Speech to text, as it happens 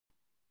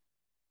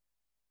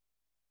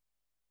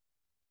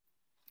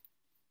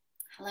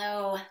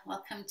Hello,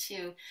 welcome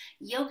to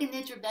Yoga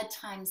Nidra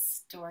Bedtime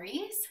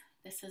Stories.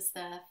 This is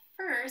the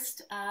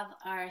first of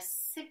our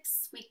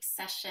 6-week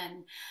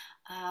session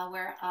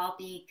where I'll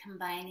be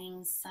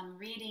combining some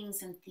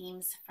readings and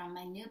themes from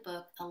my new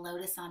book, A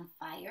Lotus on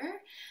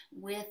Fire,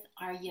 with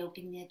our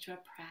Yoga Nidra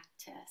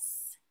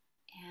practice.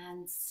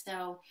 And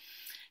so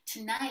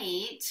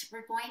tonight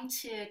we're going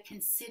to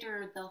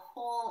consider the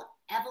whole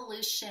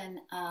evolution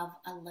of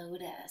a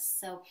lotus.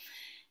 So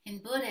in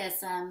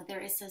Buddhism,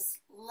 there is this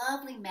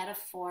lovely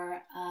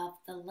metaphor of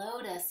the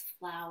lotus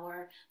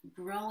flower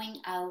growing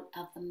out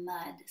of the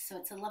mud. So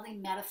it's a lovely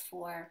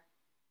metaphor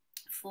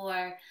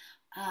for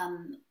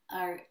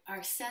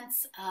our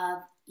sense of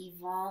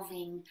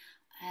evolving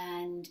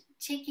and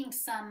taking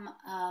some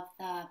of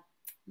the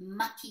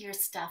muckier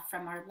stuff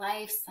from our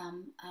life,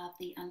 some of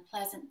the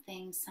unpleasant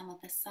things, some of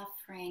the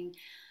suffering,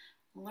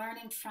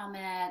 learning from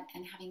it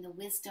and having the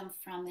wisdom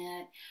from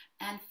it,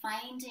 and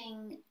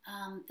finding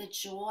the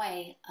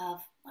joy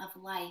of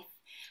life.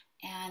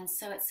 And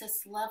so it's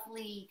this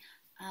lovely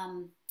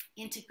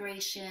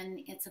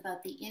integration. It's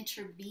about the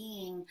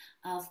interbeing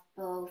of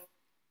both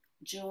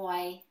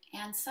joy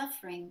and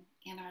suffering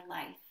in our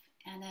life.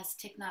 And as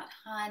Thich Nhat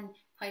Hanh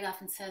quite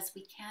often says,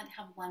 we can't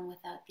have one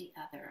without the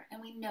other.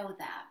 And we know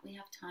that. We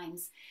have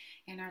times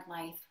in our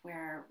life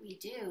where we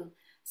do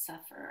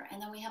suffer.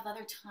 And then we have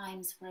other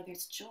times where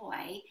there's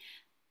joy.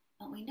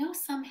 But we know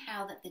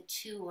somehow that the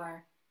two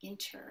are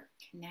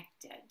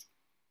interconnected.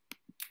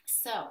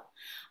 So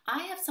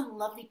I have some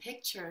lovely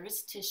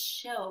pictures to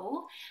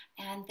show,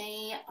 and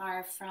they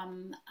are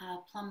from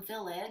Plum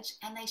Village,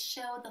 and they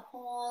show the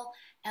whole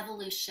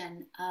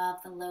evolution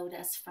of the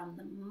lotus from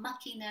the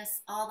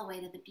muckiness all the way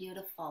to the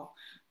beautiful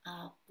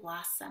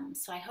blossom.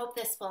 So I hope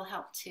this will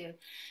help to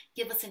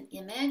give us an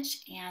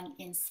image and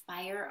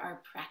inspire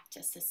our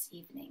practice this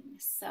evening.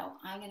 So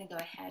I'm going to go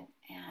ahead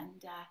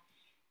and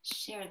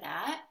share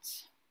that.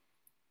 Let's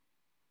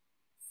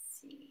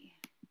see.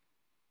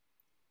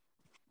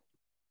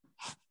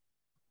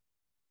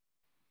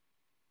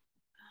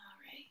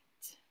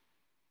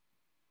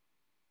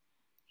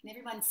 Can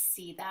everyone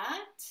see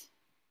that?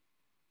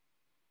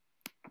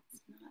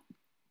 It's not,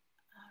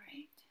 all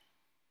right.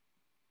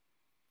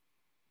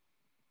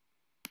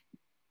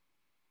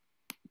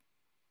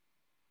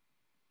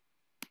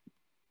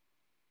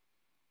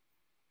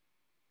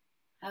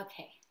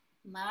 Okay,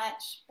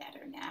 much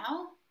better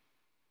now.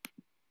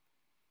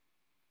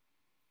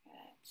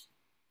 Good.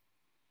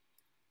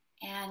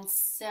 And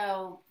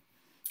so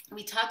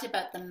we talked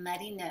about the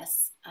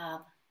muddiness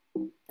of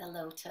the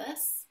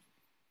lotus.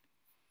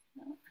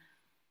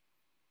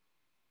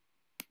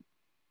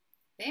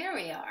 There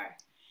we are.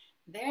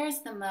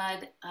 There's the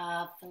mud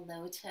of the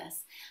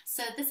lotus.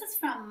 So this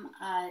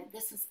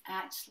is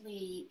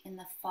actually in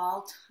the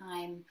fall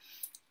time,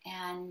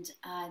 and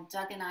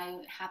Doug and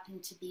I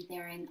happened to be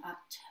there in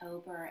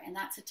October, and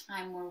that's a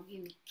time where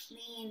we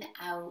clean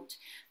out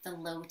the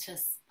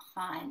lotus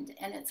pond,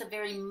 and it's a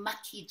very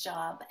mucky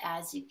job,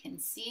 as you can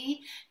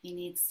see. You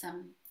need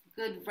some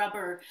good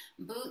rubber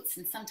boots,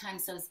 and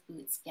sometimes those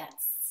boots get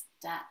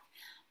stuck,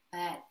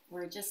 but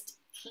we're just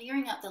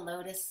clearing up the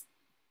lotus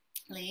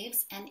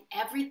leaves, and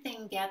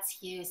everything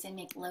gets used. They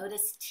make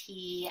lotus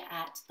tea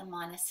at the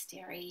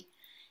monastery,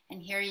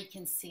 and here you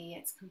can see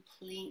it's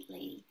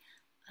completely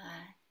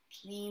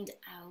cleaned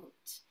out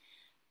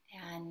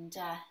and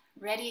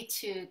ready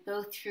to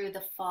go through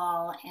the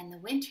fall and the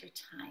winter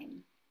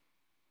time.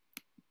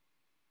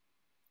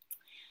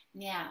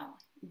 Now,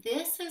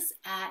 this is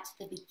at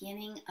the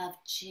beginning of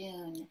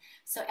June.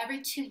 So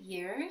every 2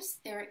 years,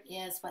 there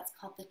is what's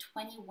called the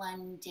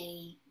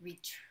 21-day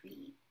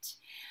retreat.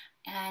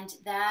 And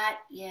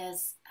that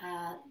is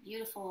a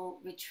beautiful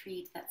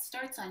retreat that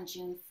starts on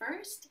June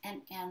 1st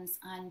and ends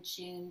on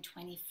June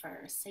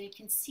 21st. So you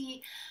can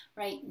see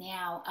right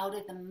now, out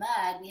of the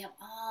mud, we have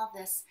all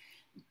this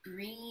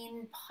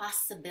green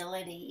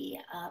possibility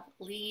of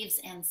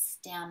leaves and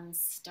stems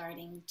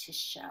starting to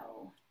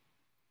show.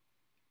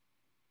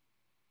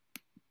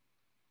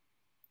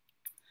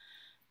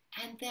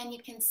 And then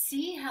you can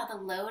see how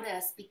the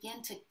lotus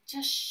begin to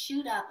just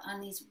shoot up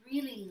on these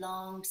really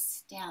long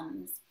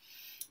stems.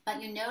 But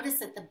you notice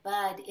that the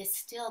bud is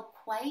still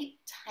quite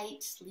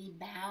tightly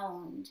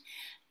bound,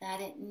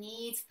 that it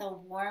needs the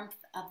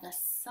warmth of the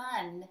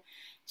sun,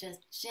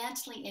 just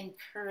gently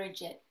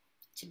encourage it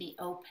to be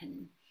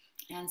open.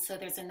 And so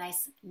there's a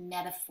nice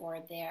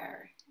metaphor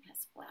there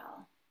as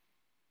well.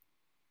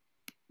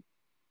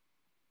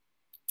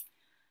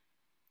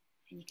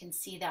 And you can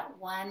see that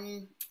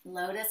one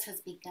lotus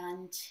has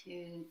begun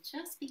to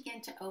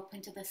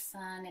open to the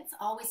sun. It's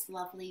always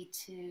lovely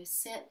to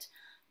sit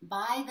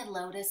by the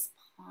lotus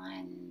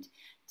pond,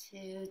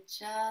 to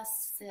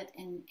just sit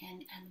and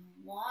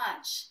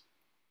watch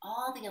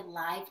all the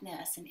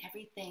aliveness and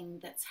everything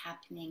that's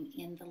happening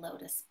in the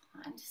lotus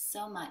pond.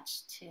 So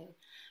much to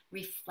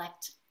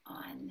reflect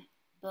on,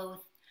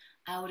 both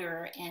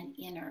outer and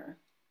inner.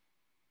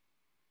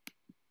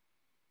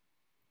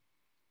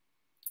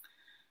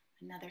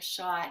 Another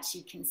shot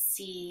you can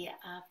see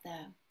of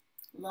the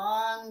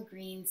long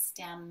green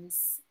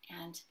stems,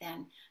 and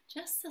then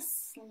just a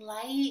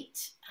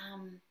slight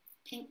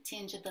pink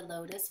tinge of the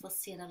lotus. We'll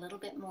see it a little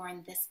bit more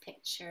in this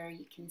picture.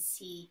 You can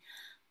see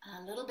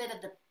a little bit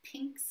of the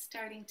pink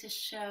starting to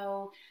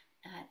show,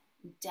 that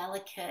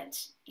delicate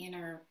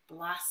inner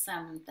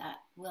blossom that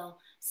will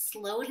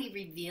slowly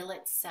reveal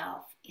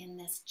itself in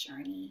this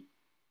journey.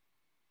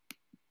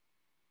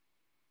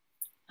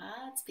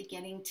 It's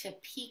beginning to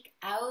peek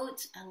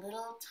out a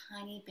little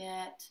tiny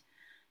bit,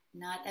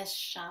 not as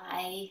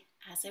shy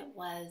as it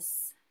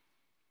was.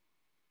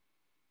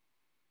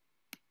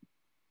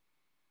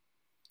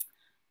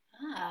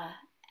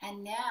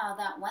 And now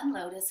that one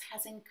lotus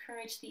has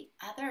encouraged the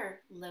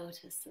other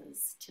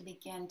lotuses to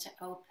begin to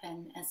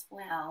open as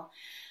well.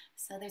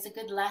 So there's a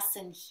good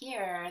lesson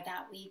here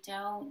that we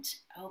don't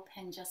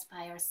open just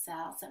by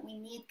ourselves, that we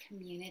need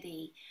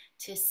community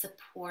to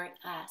support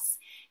us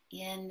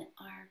in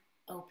our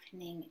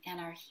opening and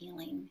our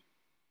healing.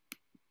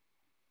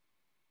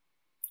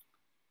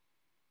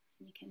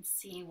 You can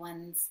see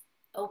one's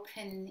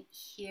open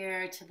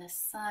here to the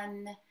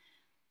sun, a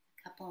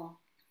couple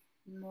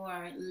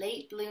more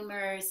late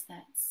bloomers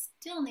that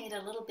still need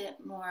a little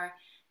bit more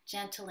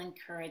gentle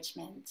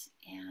encouragement,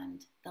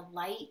 and the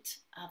light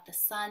of the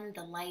sun,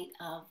 the light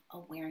of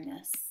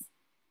awareness.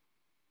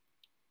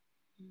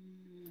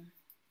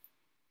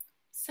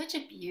 Such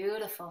a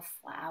beautiful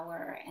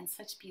flower and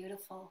such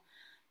beautiful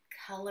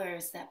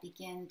colors that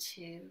begin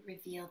to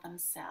reveal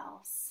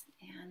themselves.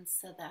 And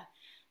so the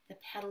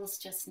petals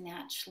just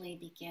naturally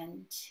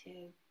begin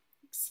to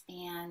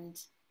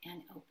expand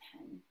and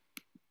open.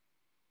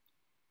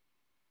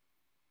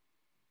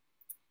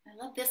 I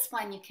love this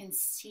one. You can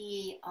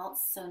see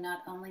also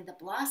not only the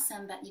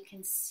blossom, but you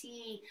can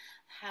see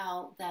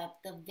how the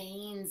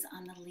veins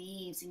on the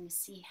leaves, and you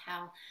see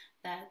how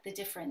the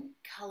different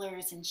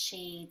colors and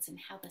shades, and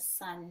how the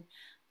sun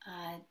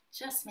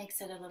just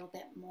makes it a little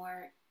bit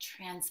more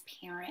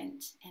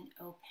transparent and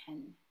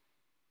open.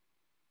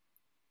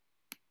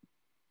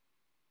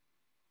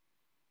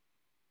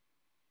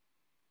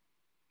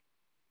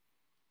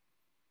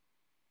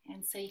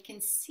 And so you can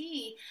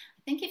see,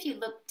 I think if you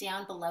look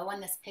down below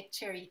on this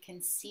picture, you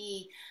can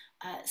see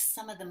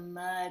some of the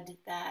mud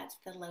that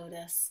the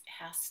lotus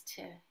has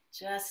to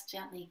just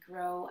gently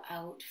grow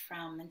out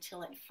from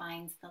until it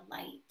finds the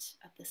light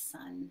of the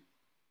sun.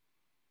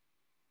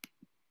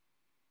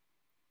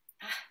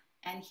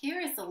 And here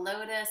is the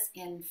lotus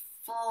in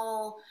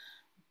full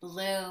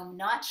bloom,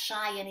 not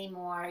shy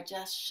anymore,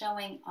 just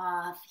showing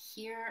off.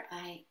 Here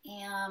I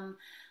am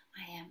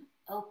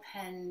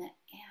open,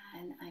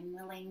 and I'm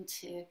willing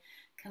to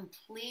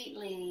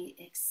completely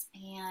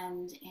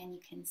expand, and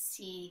you can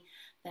see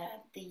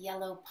the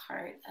yellow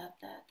part of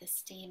the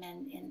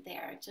stamen in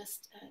there.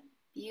 Just a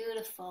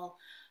beautiful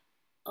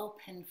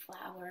open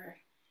flower,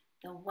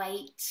 the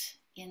white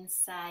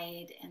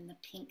inside and the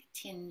pink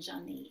tinge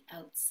on the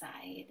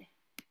outside.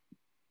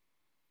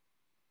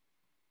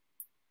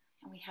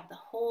 And we have the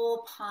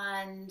whole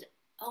pond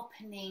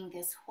opening,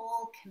 this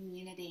whole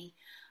community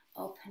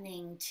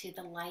opening to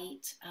the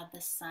light of the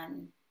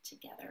sun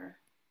together.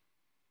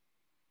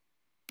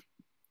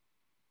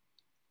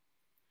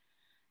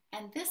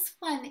 And this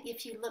one,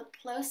 if you look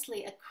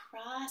closely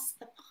across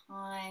the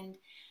pond,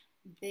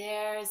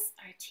 there's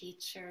our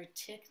teacher,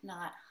 Thich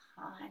Nhat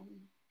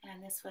Hanh.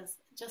 And this was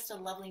just a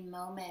lovely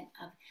moment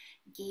of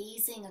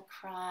gazing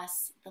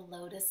across the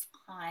lotus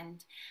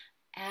pond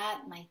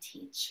at my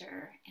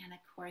teacher. And of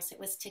course, it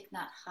was Thich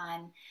Nhat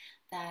Hanh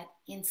that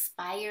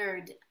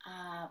inspired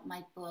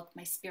my book,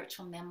 my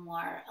spiritual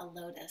memoir, A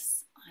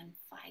Lotus on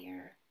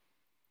Fire.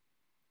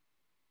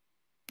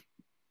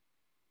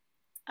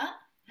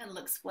 And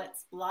looks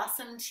what's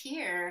blossomed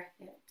here.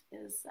 It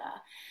is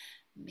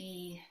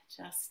me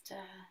just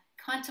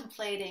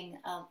contemplating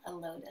a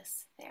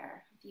lotus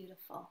there.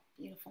 Beautiful,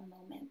 beautiful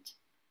moment.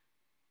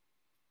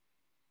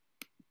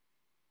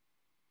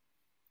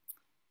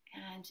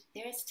 And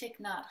there's Thich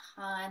Nhat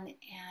Hanh,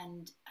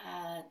 and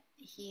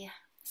he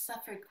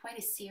suffered quite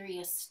a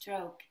serious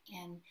stroke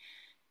in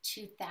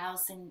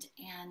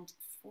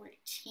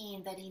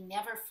 2014 that he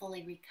never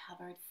fully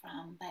recovered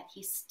from, but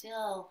he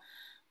still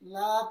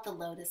loved the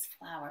lotus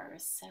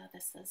flowers. So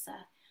this is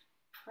a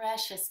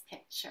precious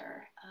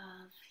picture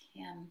of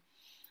him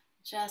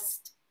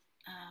just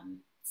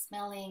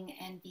smelling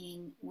and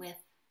being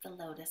with the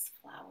lotus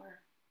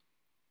flower.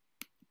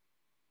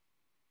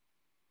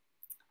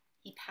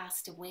 He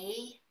passed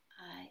away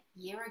a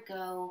year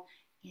ago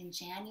in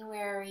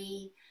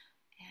January,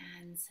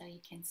 and so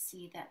you can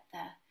see that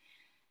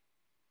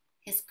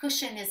his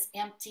cushion is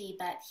empty,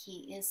 but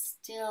he is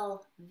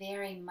still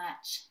very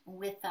much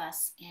with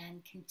us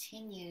and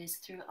continues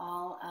through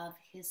all of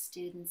his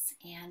students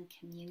and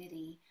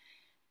community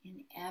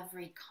in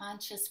every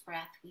conscious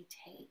breath we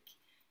take,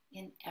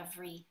 in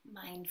every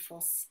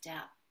mindful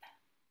step.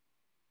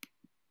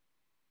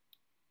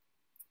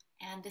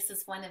 And this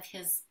is one of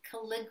his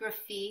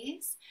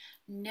calligraphies: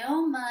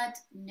 no mud,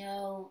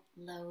 no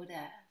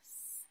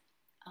lotus,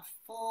 a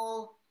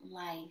full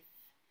life,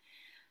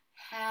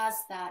 has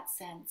that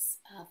sense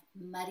of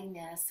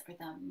muddiness or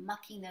the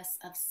muckiness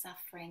of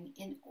suffering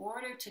in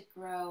order to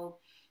grow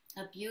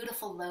a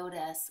beautiful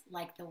lotus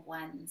like the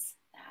ones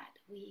that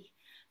we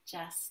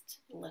just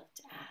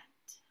looked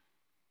at.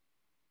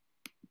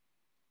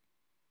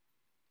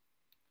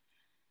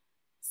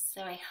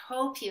 So I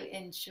hope you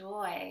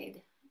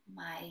enjoyed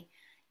my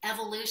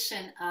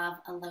evolution of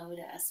a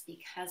lotus,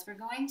 because we're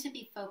going to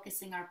be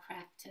focusing our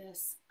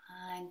practice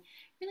on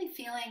really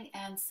feeling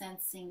and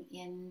sensing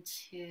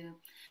into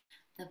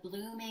the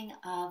blooming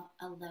of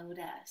a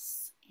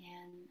lotus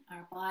in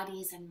our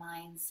bodies and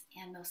minds,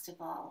 and most of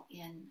all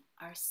in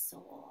our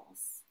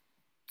souls.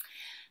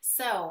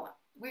 So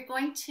we're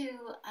going to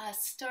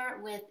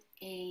start with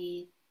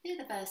a bit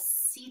of a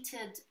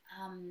seated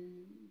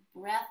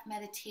breath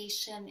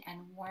meditation and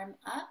warm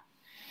up.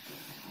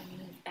 I'll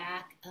move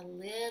back a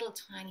little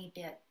tiny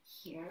bit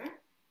here.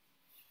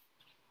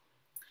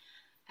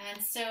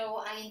 And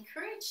so I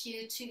encourage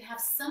you to have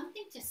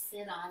something to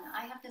sit on.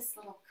 I have this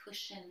little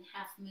cushion,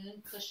 half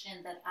moon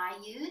cushion that I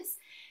use.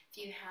 If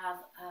you have,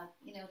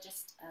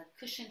 just a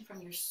cushion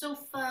from your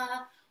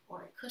sofa,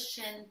 or a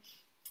cushion,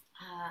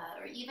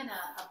 or even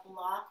a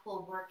block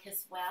will work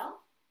as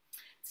well.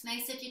 It's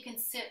nice if you can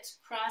sit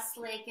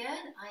cross-legged.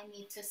 I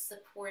need to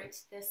support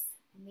this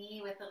knee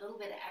with a little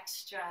bit of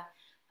extra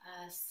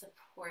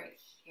support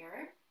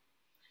here.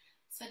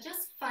 So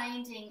just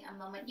finding a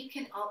moment. You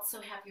can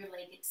also have your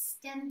leg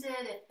extended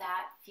if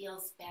that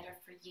feels better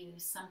for you.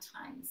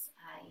 Sometimes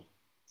I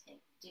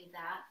do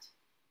that.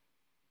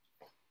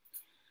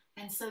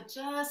 And so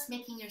just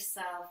making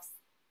yourself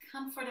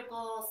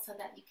comfortable so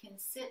that you can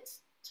sit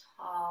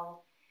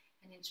tall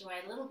and enjoy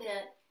a little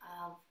bit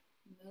of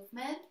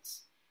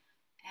movement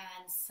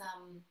and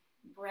some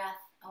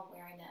breath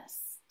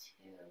awareness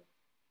to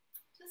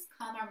just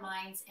calm our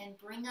minds and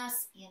bring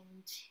us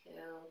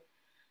into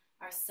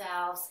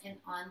ourselves and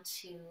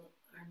onto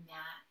our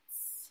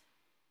mats.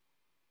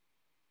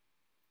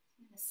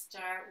 I'm going to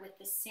start with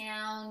the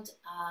sound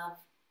of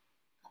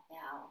a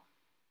bell,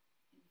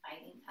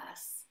 inviting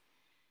us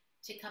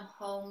to come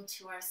home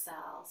to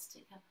ourselves, to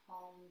come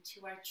home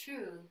to our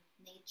true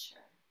nature.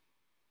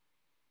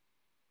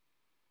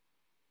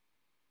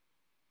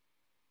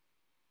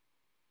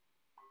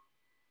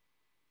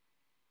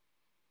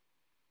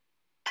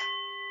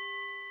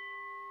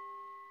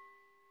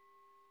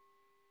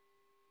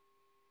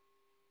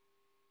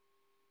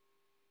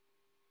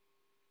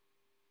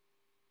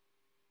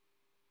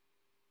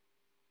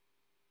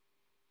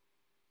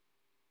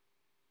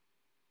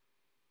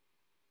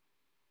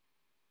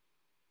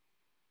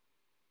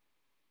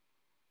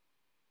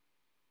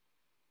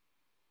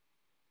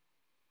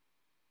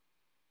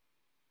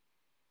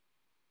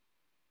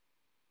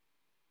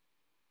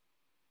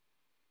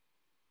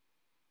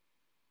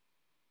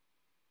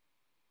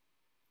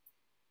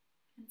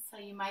 And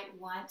so you might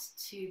want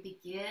to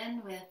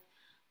begin with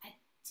a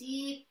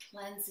deep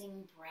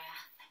cleansing breath,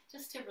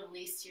 just to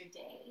release your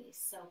day.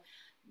 So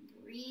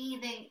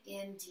breathing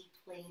in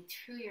deeply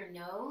through your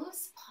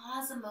nose,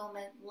 pause a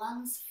moment,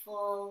 lungs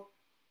full.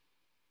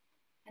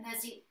 And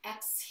as you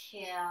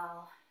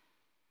exhale,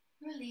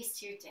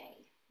 release your day.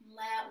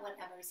 Let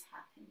whatever's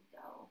happened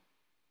go.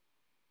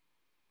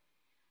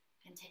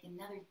 And take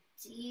another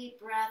deep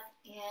breath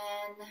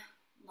in,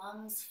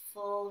 lungs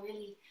full.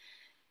 Really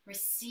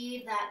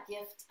receive that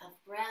gift of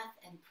breath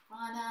and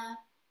prana.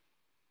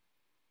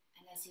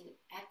 And as you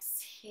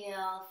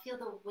exhale, feel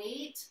the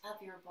weight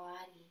of your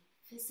body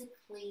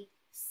physically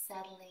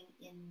settling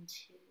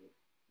into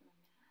your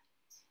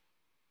mat.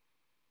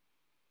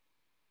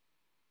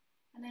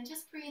 And then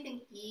just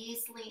breathing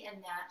easily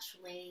and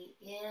naturally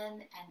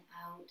in and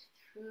out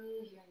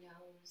through your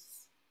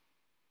nose.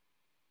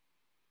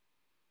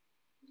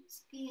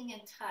 Just being in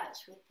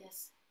touch with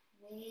this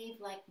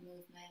wave-like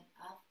movement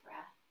of breath.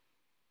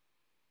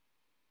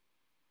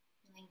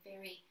 Feeling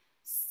very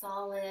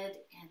solid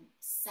and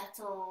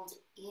settled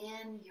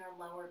in your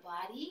lower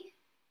body,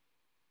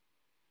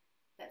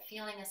 but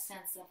feeling a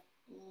sense of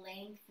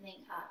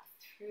lengthening up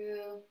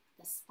through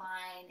the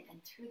spine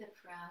and through the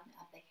crown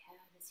of the head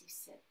as you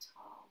sit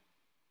tall.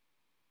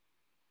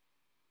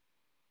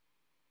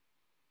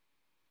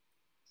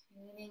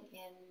 Tuning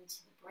into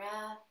the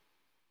breath,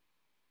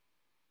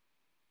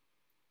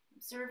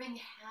 observing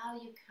how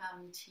you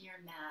come to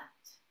your mat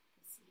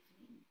this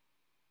evening.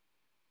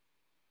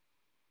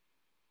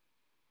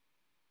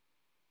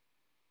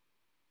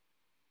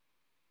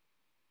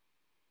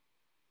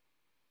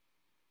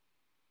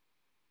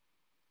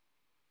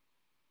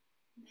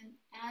 And then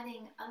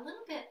adding a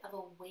little bit of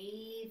a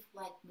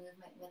wave-like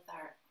movement with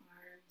our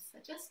arms. So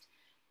just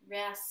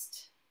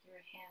rest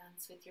your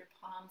hands with your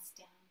palms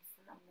down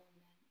for a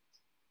moment.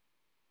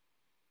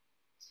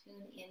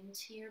 Tune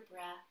into your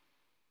breath.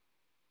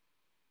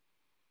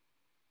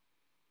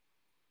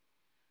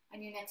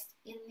 On your next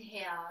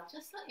inhale,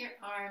 just let your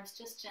arms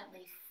just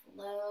gently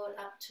float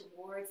up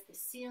towards the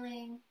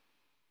ceiling.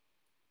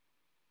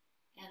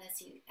 And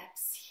as you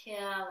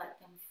exhale, let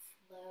them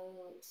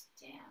float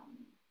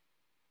down.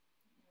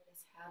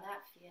 Notice how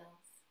that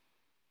feels.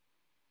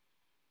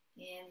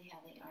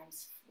 Inhale, the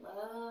arms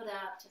float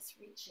up, just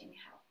reaching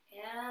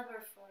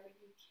however far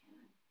you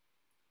can.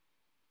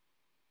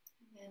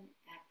 And then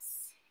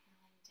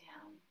exhaling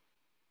down.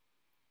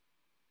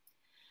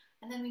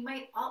 And then we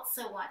might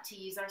also want to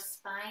use our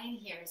spine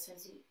here. So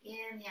as you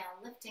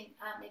inhale, lifting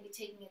up, maybe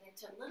taking it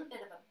into a little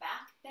bit of a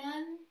back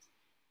bend.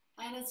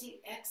 And as you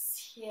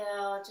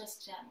exhale,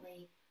 just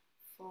gently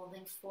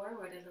folding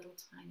forward a little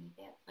tiny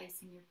bit,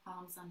 placing your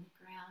palms on the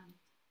ground.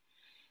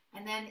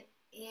 And then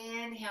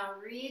inhale,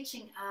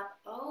 reaching up.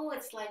 Oh,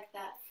 it's like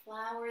that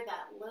flower,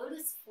 that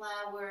lotus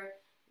flower,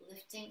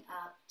 lifting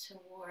up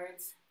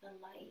towards the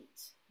light,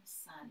 the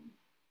sun.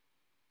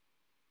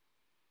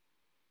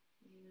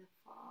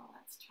 Beautiful.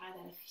 Let's try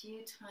that a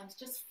few times.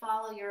 Just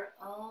follow your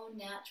own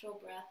natural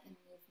breath and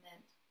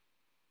movement.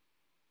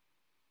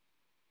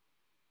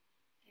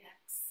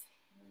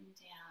 Exhaling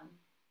down.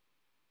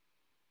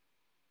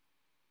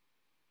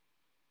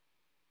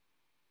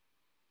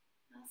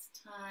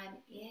 Last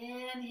time,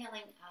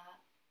 inhaling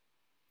up.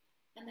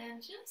 And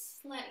then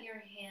just let your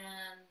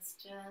hands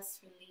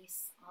just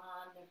release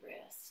on the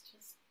wrist.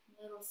 Just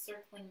little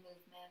circling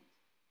movement.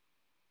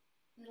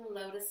 Little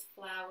lotus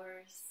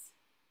flowers.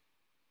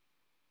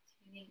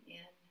 Tuning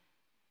in.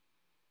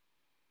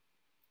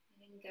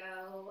 Letting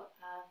go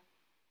of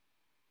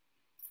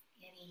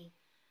any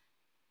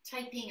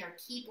typing or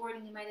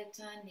keyboarding you might have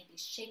done. Maybe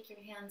shake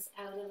your hands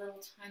out a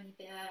little tiny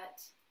bit.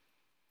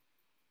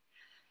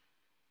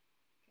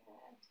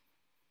 Good.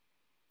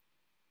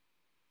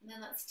 And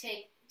then let's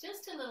take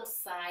just a little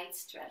side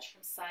stretch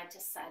from side to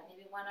side.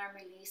 Maybe one arm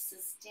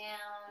releases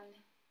down.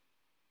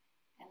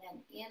 And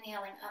then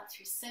inhaling up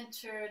through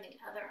center, the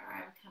other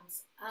arm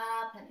comes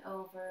up and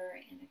over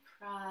and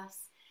across,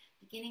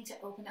 beginning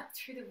to open up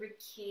through the rib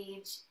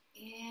cage.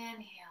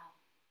 Inhale.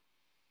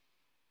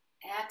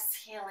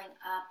 Exhaling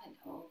up and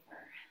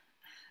over.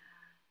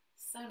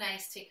 So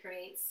nice to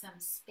create some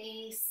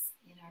space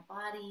in our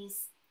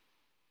bodies.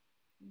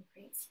 When we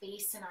create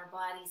space in our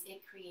bodies,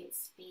 it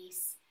creates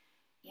space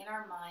in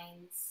our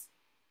minds.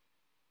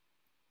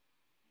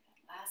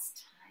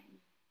 Last time.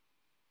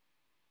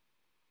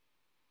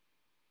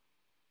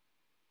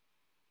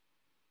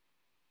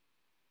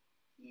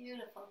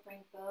 Beautiful.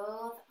 Bring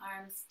both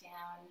arms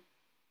down.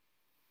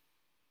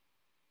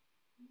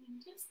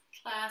 And just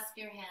clasp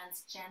your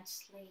hands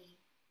gently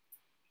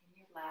in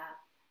your lap.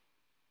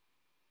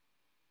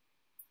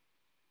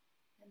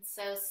 And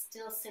so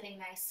still sitting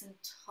nice and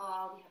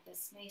tall, you have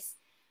this nice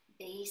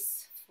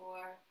base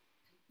for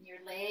your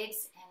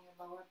legs and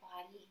your lower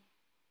body.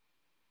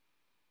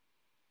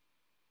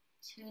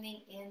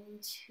 Tuning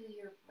into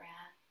your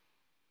breath.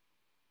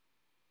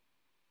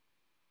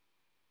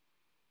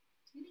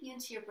 Tuning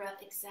into your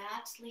breath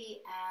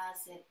exactly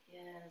as it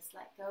is.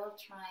 Let go of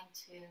trying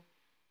to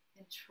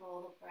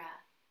control the breath.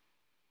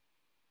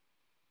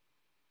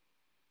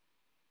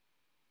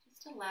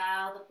 Just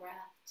allow the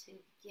breath to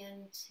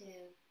begin to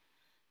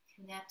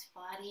connect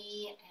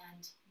body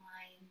and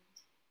mind.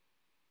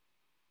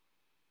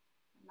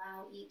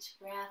 Allow each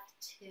breath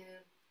to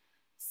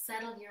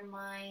settle your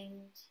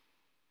mind,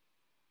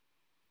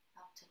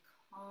 help to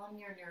calm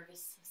your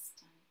nervous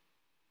system.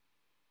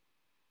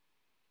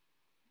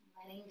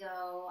 Letting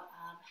go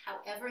of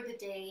however the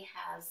day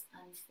has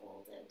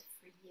unfolded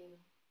for you.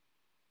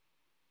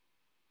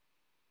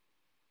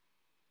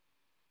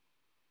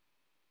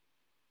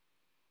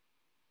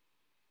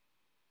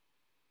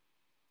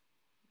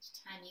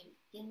 Each time you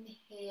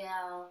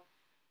inhale,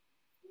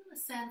 feel a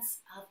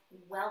sense of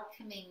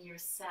welcoming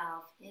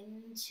yourself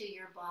into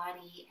your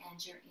body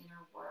and your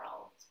inner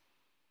world.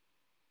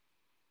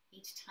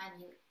 Each time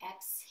you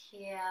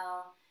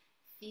exhale,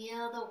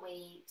 feel the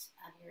weight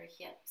of your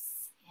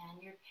hips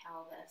and your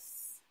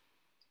pelvis,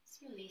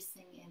 just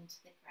releasing into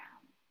the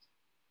ground.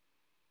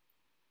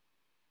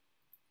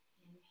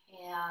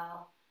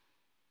 Inhale,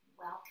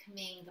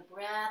 welcoming the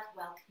breath,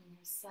 welcoming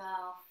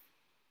yourself.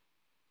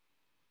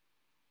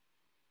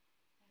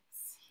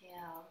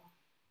 Exhale,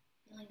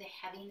 feeling the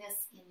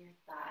heaviness in your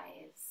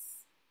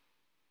thighs,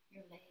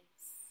 your legs.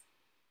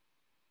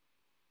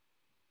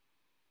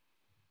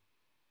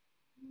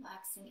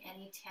 Relaxing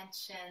any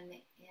tension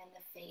in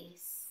the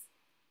face,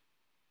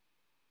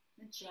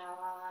 the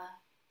jaw,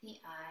 the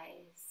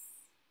eyes,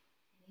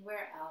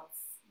 anywhere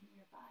else in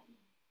your body.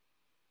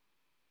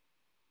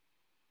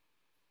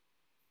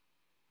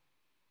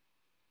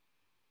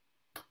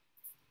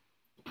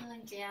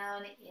 Feeling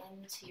down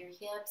into your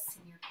hips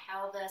and your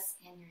pelvis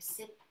and your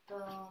sit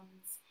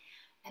bones.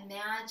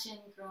 Imagine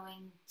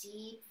growing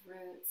deep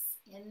roots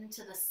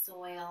into the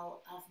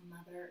soil of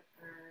Mother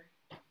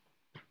Earth.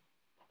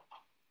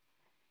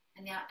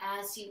 And now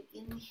as you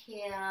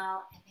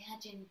inhale,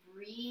 imagine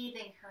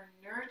breathing her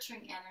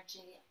nurturing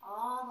energy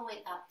all the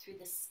way up through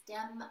the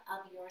stem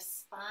of your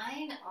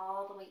spine,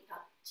 all the way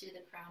up to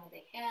the crown of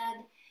the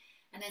head.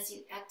 And as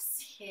you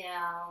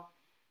exhale,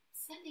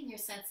 sending your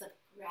sense of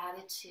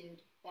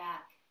gratitude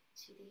back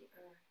to the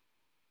earth.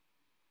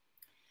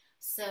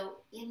 So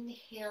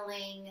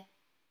inhaling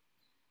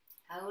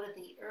out of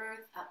the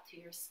earth, up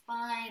through your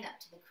spine, up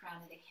to the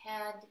crown of the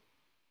head.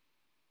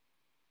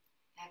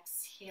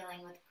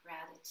 Exhaling with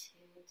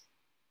gratitude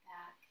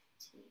back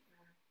to the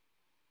earth.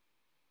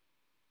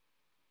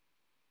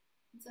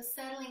 And so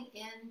settling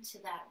into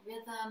that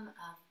rhythm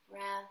of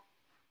breath,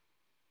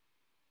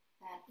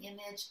 that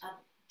image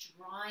of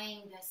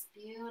drawing this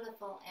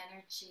beautiful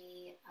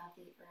energy of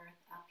the earth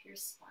up your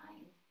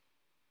spine,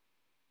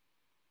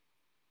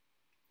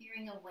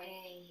 clearing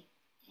away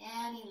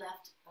any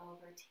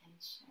leftover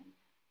tension,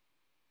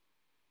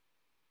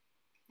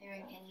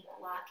 clearing any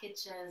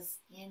blockages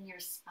in your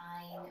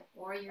spine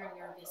or your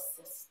nervous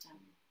system.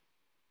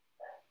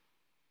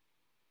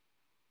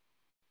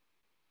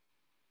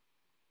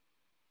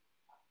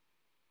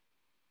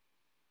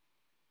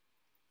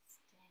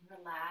 Staying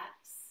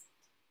relaxed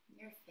in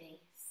your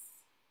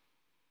face,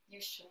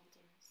 your shoulders.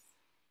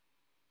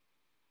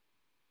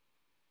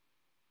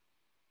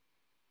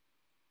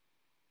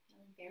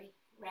 Feeling very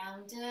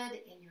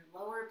grounded in your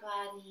lower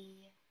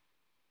body,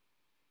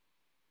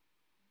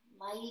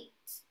 light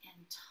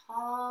and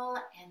tall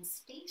and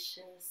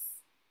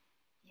spacious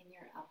in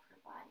your upper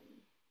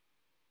body.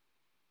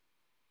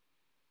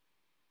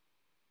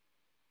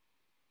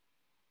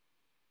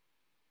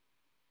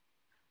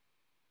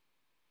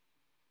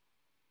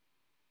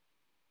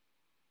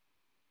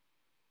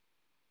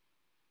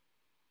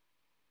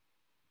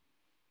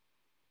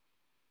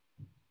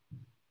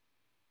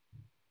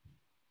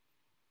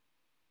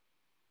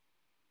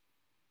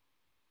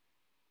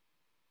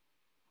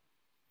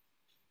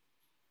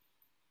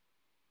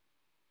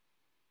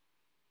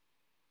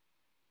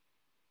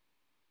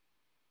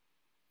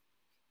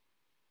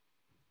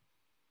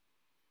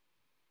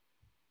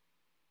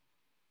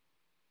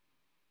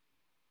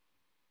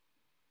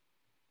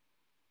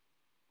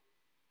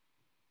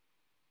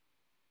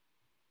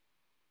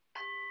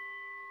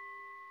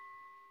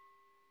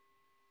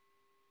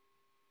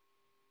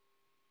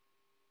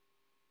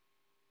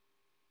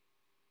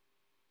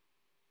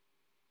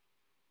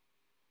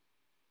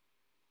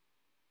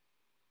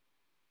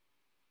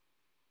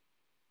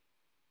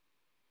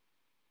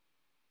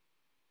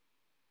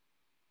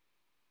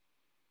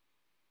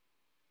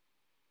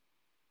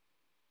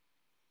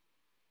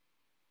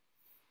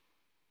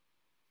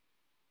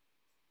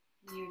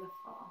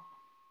 Beautiful.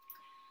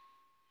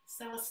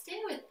 So we'll stay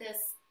with this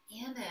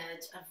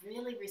image of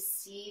really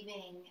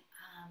receiving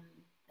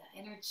the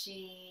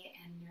energy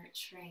and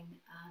nurturing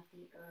of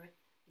the earth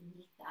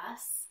beneath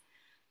us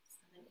so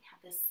that we have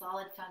this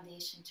solid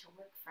foundation to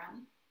work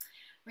from.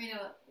 We're going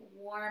to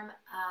warm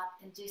up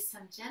and do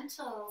some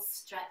gentle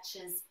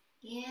stretches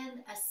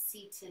in a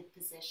seated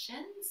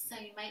position. So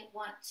you might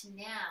want to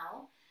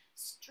now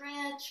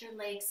stretch your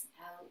legs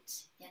out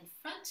in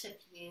front of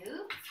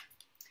you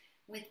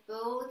with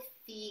both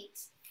feet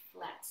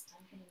flexed.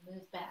 I'm going to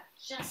move back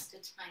just a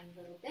tiny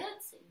little bit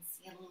so you can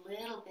see a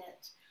little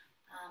bit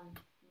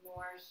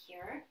more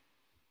here.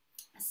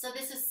 So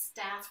this is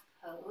staff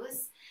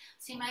pose.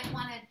 So you might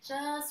want to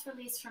just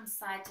release from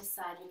side to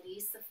side.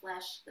 Release the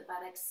flesh, the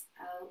buttocks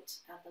out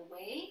of the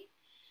way.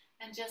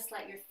 And just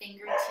let your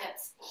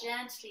fingertips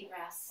gently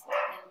rest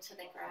into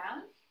the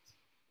ground.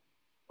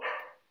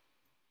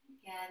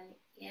 Again,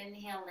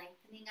 inhale,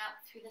 lengthening up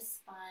through the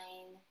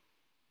spine.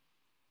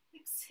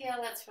 Exhale,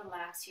 let's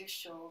relax your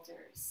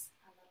shoulders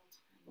a little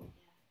tiny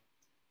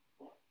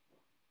bit.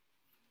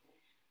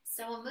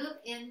 So we'll move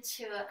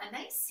into a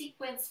nice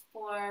sequence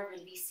for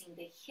releasing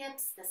the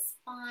hips, the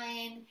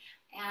spine,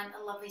 and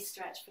a lovely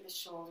stretch for the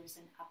shoulders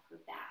and upper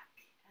back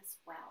as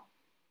well.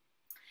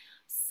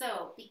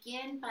 So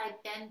begin by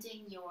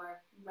bending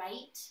your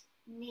right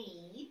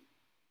knee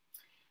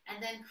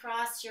and then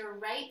cross your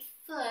right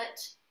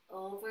foot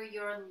over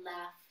your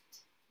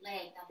left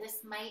leg. Now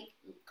this might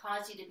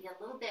cause you to be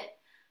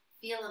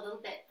feel a little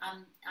bit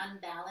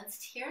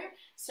unbalanced here.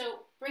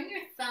 So bring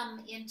your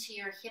thumb into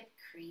your hip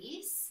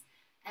crease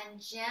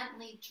and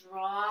gently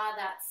draw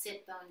that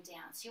sit bone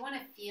down. So you want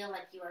to feel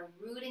like you are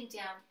rooting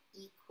down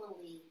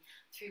equally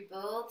through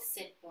both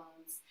sit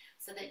bones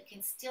so that you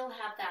can still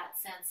have that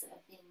sense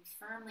of being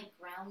firmly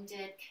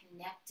grounded,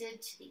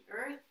 connected to the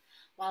earth,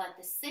 while at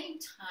the same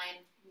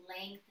time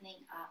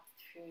lengthening up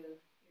through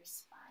your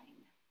spine.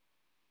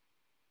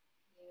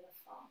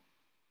 Beautiful.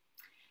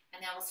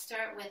 And now we'll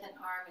start with an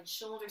arm and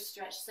shoulder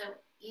stretch. So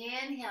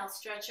inhale,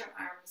 stretch your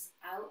arms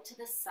out to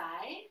the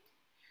side.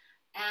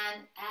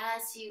 And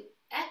as you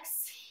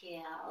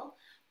exhale,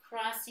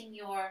 crossing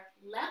your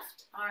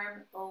left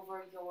arm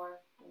over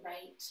your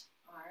right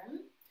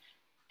arm.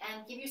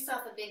 And give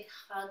yourself a big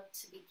hug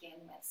to begin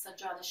with. So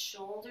draw the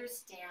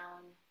shoulders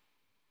down.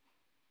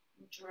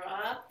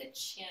 Drop the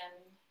chin.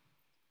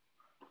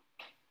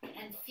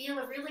 And feel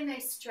a really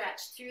nice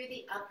stretch through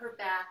the upper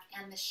back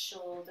and the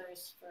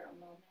shoulders for a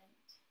moment.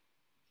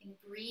 You can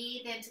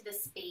breathe into the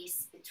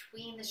space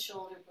between the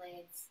shoulder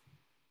blades.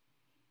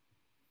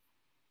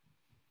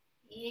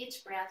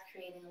 Each breath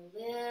creating a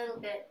little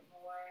bit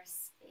more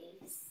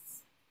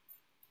space.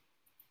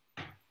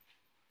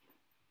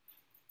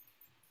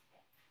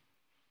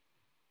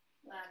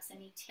 Relax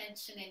any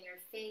tension in your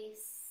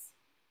face.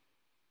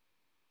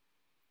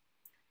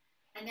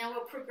 And now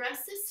we'll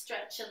progress this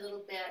stretch a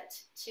little bit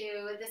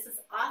to, this is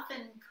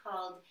often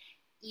called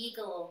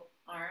eagle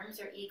arms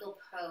or eagle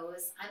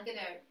pose. I'm going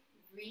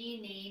to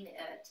rename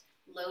it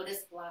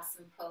Lotus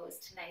Blossom Pose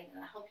tonight,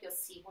 and I hope you'll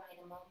see why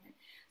in a moment.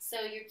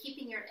 So you're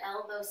keeping your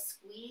elbows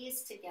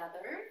squeezed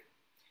together,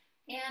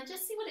 and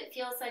just see what it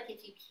feels like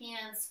if you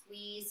can.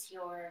 Squeeze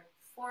your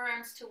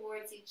forearms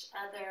towards each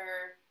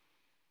other,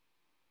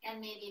 and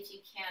maybe if you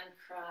can,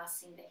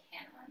 crossing the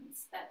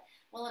hands. But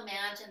we'll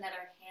imagine that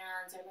our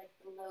hands are like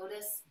the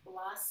lotus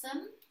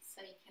blossom,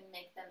 so you can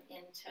make them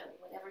into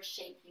whatever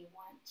shape you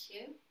want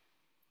to.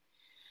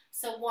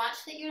 So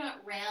watch that you're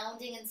not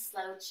rounding and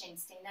slouching.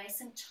 Stay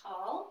nice and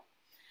tall.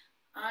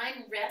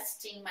 I'm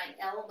resting my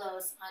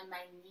elbows on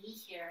my knee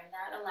here, and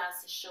that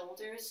allows the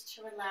shoulders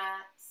to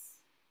relax.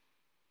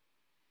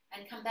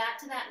 And come back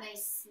to that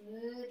nice,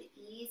 smooth,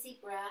 easy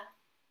breath.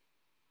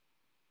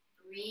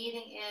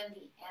 Breathing in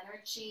the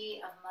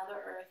energy of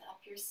Mother Earth up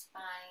your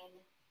spine.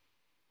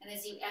 And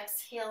as you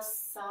exhale,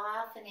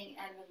 softening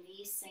and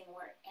releasing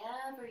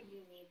wherever you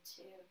need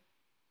to.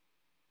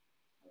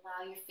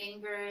 Allow your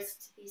fingers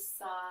to be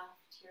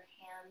soft, your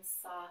hands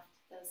soft,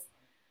 those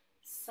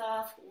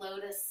soft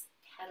lotus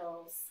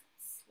petals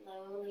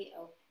slowly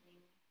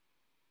opening.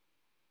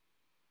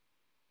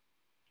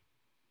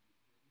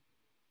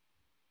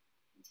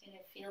 Continue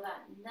to feel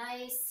that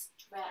nice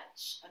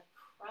stretch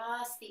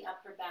across the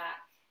upper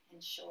back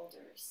and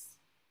shoulders.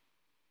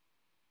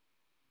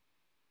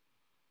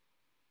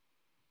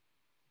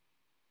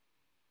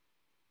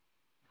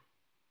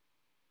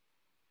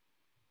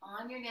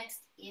 On your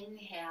next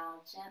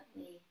inhale,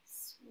 gently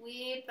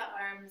sweep the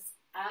arms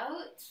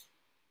out.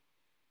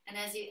 And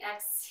as you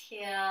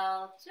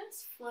exhale,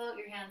 just float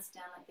your hands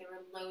down like they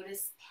were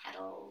lotus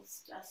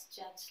petals, just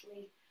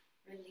gently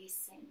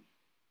releasing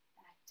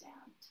back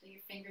down till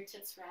your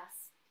fingertips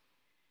rest.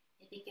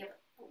 Maybe give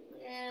a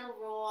little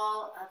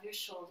roll of your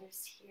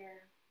shoulders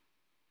here.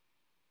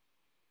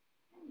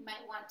 You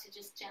might want to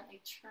just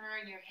gently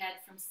turn your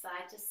head from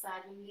side to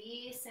side.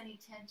 Release any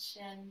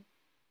tension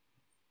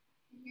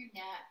in your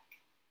neck.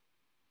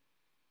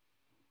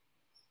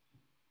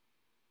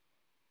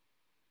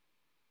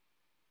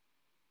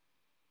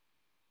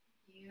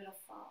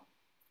 Beautiful.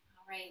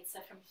 All right, so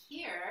from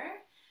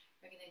here,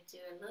 we're going to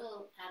do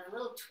add a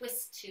little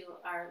twist to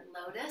our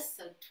lotus.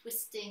 So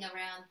twisting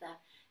around the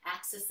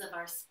axis of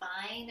our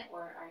spine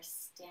or our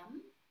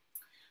stem.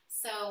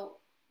 So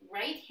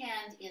right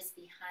hand is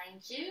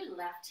behind you,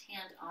 left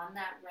hand on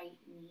that right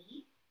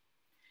knee.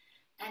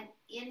 And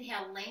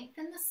inhale,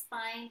 lengthen the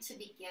spine to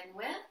begin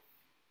with.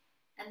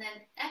 And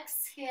then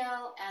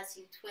exhale as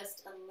you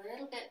twist a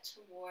little bit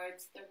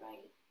towards the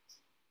right.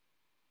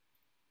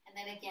 And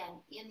then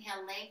again,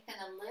 inhale, lengthen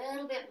a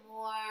little bit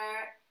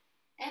more.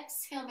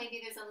 Exhale,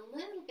 maybe there's a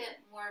little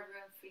bit more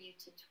room for you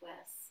to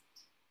twist.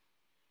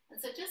 And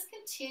so just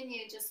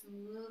continue just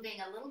moving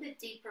a little bit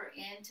deeper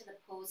into the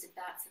pose if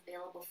that's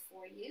available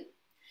for you.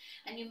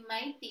 And you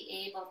might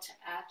be able to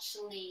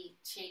actually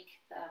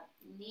take the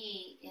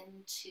knee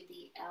into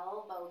the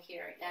elbow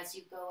here as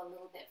you go a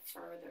little bit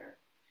further.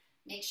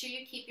 Make sure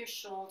you keep your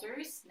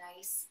shoulders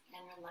nice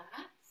and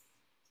relaxed.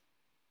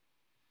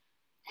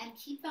 And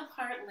keep the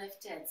heart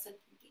lifted. So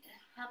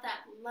have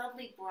that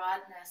lovely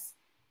broadness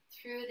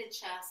through the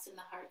chest and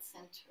the heart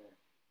center.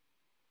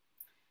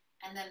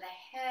 And then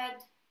the head,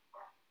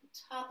 the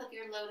top of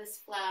your lotus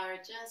flower,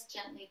 just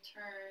gently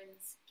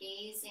turns,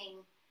 gazing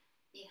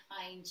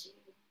behind you,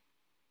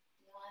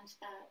 beyond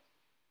that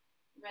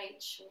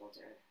right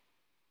shoulder.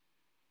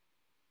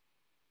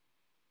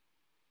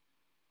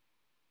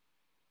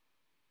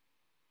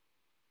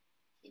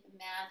 Keep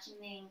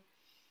imagining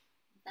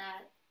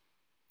that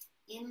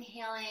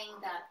inhaling,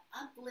 that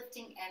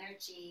uplifting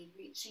energy,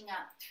 reaching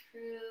up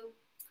through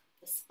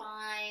the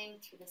spine,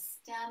 through the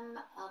stem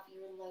of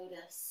your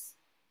lotus.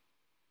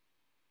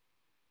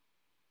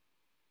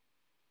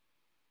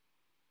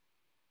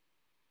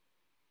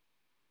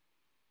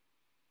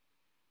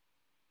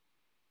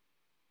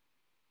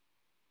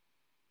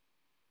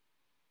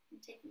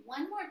 And take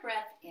one more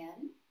breath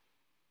in.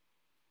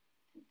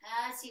 And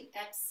as you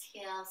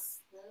exhale,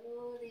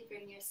 slowly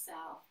bring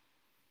yourself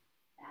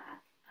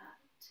back up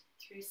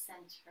through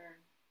center.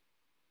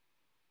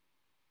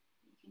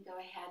 You can go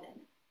ahead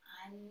and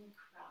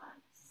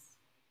uncross.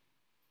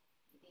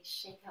 Maybe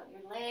shake out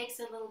your legs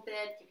a little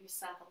bit. Give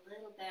yourself a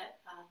little bit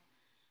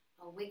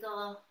of a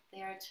wiggle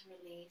there to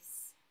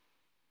release.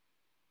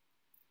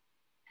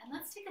 And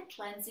let's take a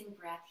cleansing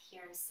breath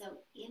here. So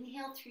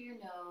inhale through your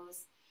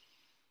nose.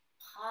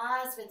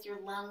 Pause with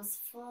your lungs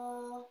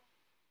full.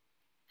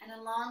 And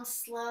a long,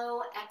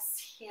 slow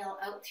exhale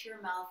out through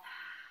your mouth.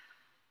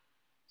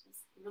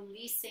 Just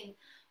releasing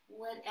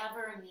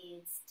whatever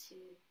needs to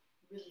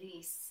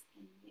release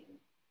in you.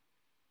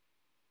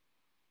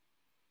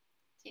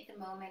 Take a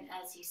moment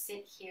as you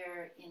sit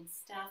here in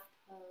staff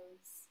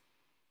pose.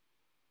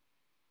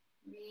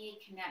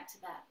 Reconnect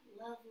to that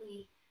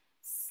lovely,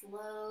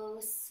 slow,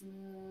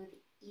 smooth,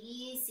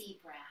 easy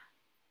breath.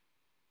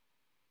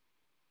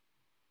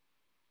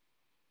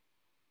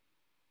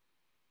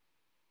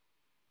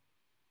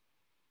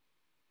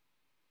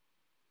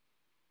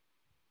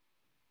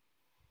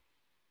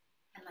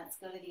 let's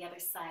go to the other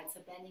side.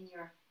 So bending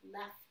your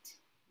left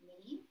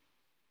knee,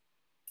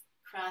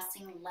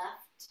 crossing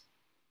left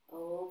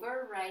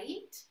over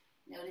right.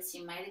 Notice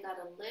you might have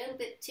got a little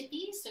bit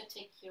tippy, so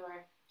take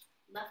your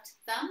left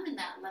thumb and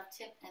that left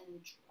hip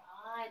and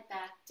draw it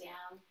back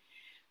down.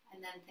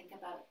 And then think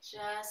about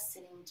just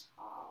sitting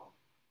tall.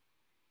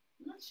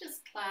 Let's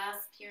just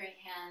clasp your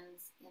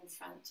hands in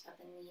front of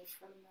the knee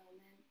for a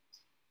moment.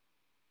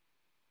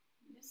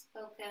 Just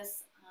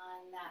focus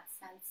on that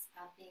sense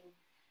of being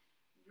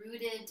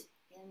rooted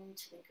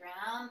into the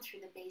ground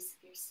through the base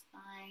of your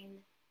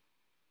spine.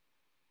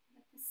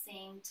 At the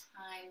same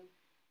time,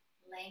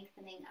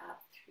 lengthening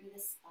up through the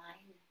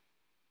spine.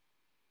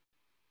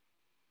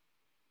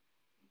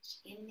 Each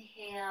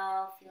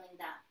inhale, feeling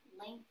that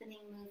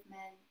lengthening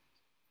movement.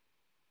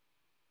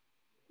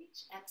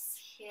 Each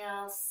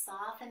exhale,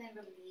 soften and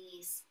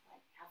release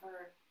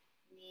whatever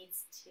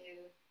needs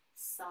to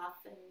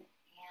soften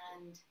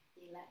and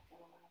be let go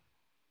of.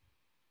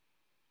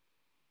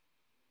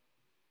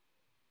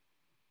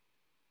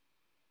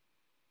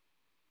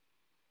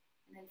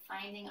 And then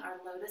finding our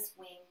lotus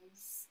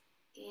wings.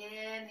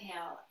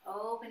 Inhale,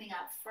 opening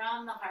up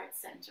from the heart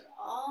center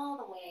all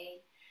the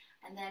way.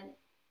 And then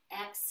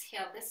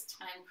exhale, this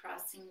time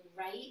crossing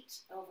right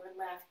over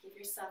left. Give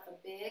yourself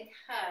a big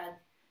hug.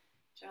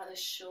 Draw the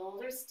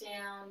shoulders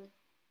down.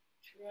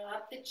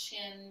 Drop the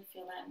chin.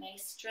 Feel that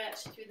nice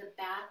stretch through the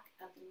back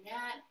of the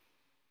neck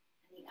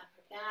and the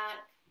upper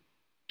back.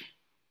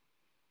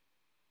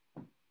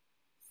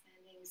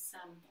 Sending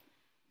some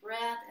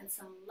breath and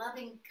some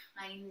loving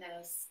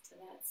kindness to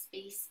that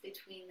space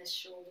between the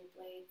shoulder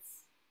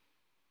blades.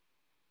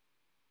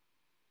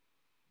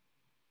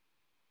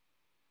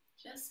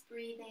 Just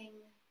breathing.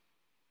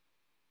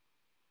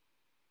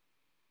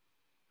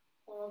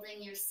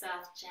 Holding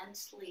yourself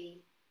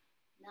gently,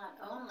 not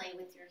only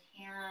with your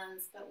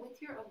hands, but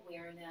with your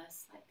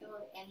awareness. Let go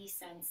of any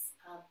sense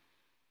of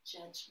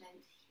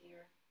judgment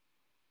here.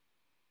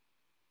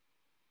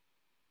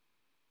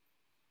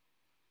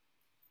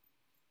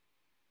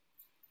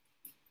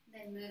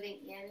 Then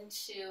moving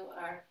into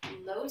our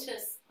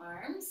lotus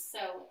arms.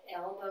 So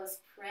elbows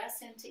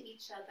press into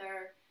each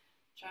other,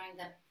 drawing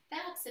the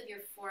backs of your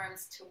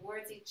forearms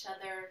towards each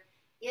other.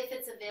 If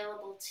it's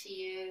available to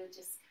you,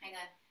 just kind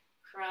of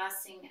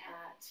crossing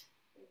at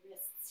the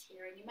wrists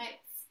here. And you might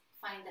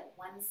find that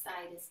one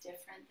side is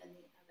different than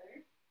the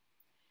other.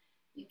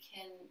 You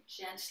can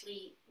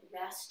gently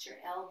rest your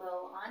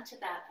elbow onto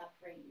that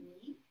upright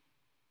knee.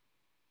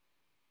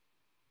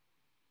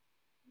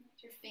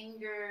 Let your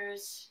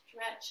fingers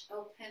stretch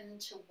open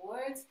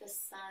towards the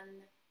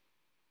sun.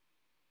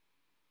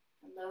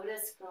 The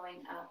lotus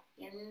growing up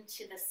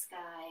into the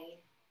sky.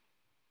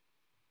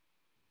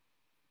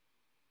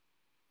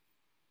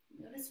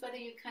 Notice whether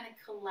you kind of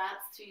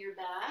collapse through your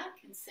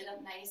back and sit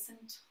up nice and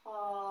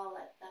tall.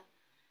 Let the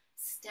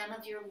stem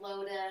of your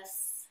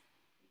lotus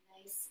be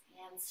nice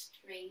and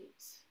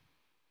straight.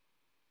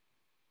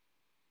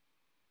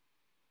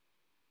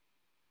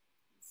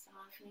 And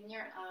softening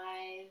your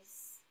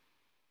eyes,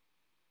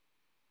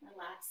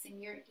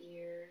 relaxing your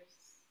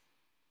ears.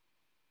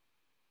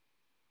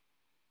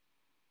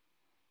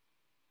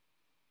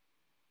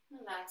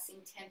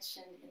 Relaxing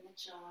tension in the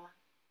jaw.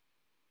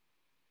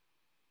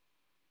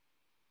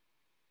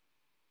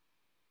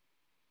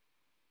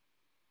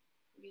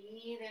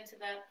 Breathe into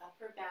that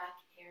upper back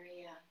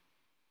area.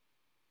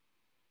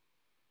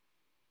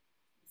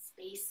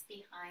 Space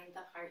behind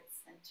the heart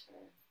center.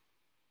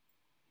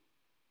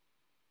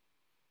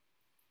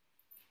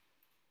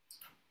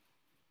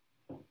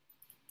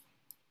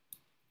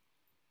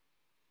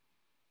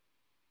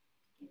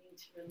 Beginning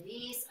to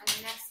release. On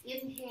your next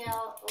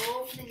inhale,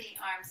 opening the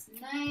arms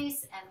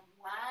nice and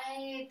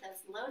wide,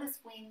 those lotus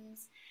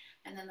wings,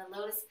 and then the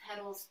lotus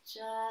petals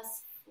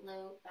just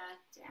float back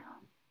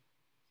down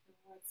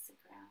towards the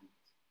ground.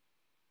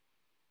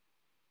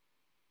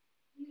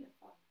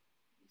 Beautiful.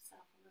 Give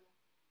yourself a little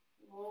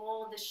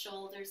roll of the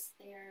shoulders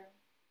there.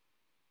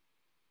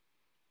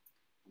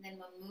 And then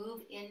we'll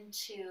move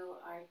into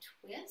our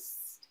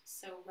twist.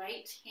 So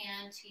right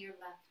hand to your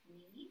left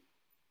knee,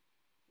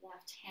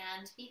 left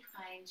hand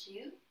behind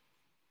you.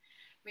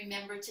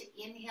 Remember to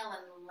inhale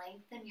and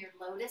lengthen your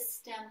lotus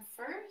stem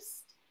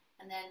first,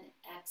 and then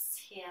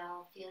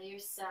exhale. Feel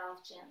yourself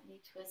gently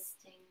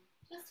twisting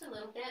just a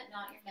little bit,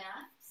 not your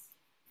max.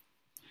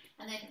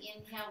 And then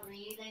inhale,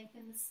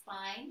 re-lengthen the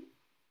spine.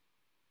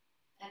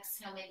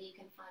 Exhale, maybe you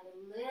can find a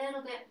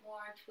little bit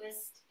more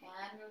twist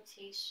and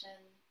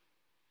rotation.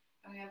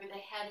 And remember,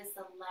 the head is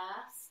the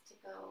last to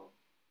go.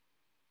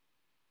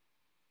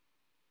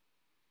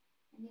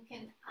 And you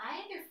can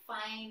either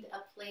find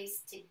a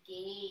place to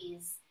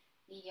gaze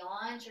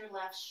beyond your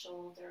left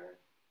shoulder,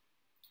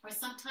 or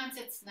sometimes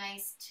it's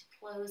nice to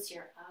close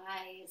your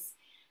eyes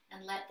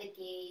and let the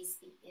gaze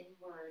be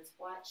inwards,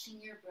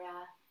 watching your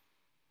breath,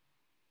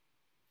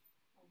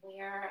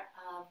 aware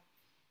of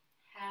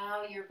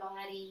how your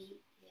body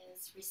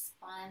is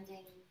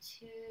responding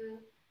to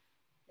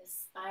the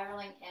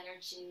spiraling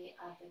energy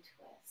of the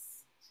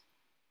twist.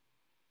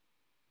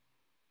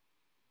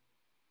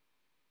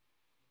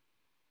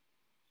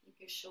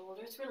 Your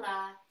shoulders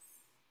relaxed.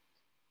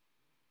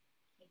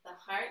 Keep the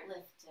heart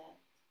lifted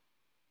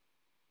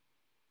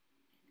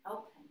and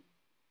open.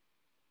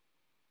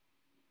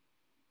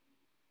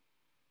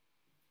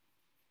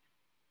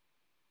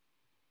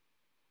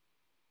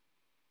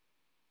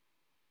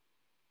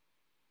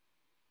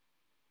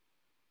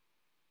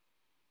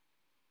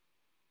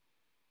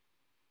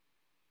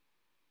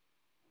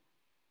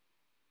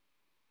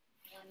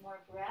 One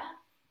more breath.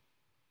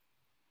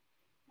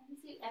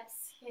 As you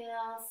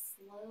exhale,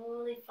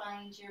 slowly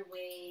find your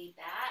way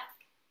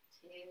back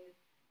to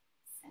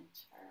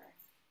center.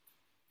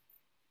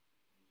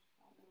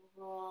 A little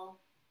roll.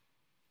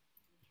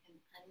 You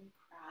can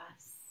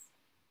uncross.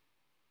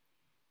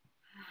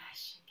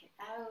 Shake it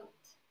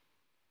out.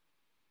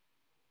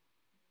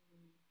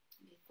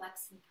 Maybe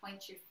flex and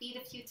point your feet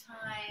a few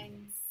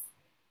times.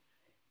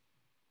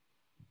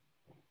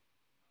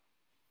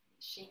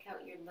 Shake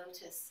out your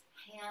lotus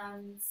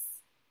hands.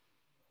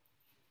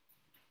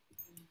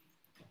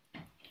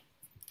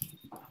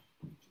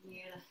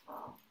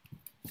 Beautiful.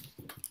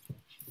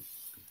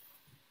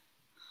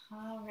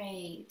 All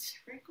right,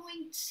 we're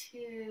going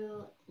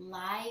to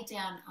lie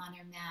down on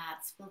our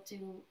mats. We'll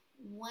do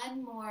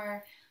one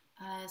more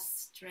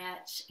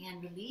stretch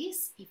and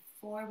release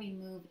before we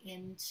move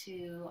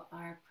into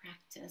our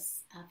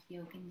practice of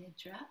Yoga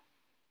Nidra.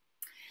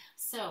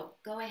 So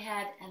go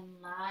ahead and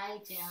lie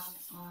down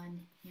on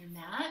your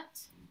mat.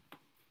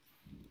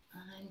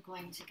 I'm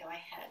going to go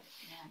ahead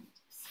and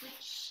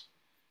switch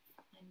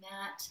my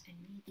mat and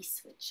maybe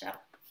switch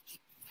up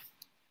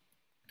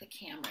the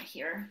camera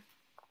here.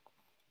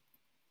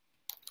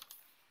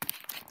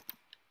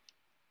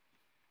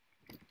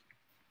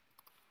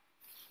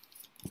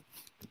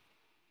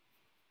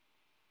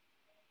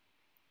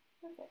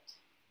 Perfect.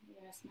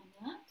 There's my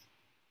mat.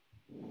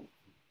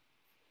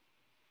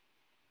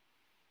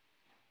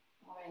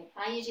 All right,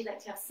 I usually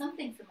like to have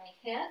something for my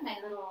head. My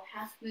little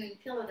half moon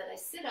pillow that I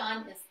sit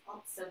on is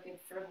also good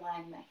for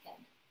lying my head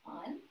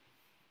on.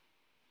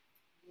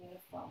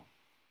 Beautiful.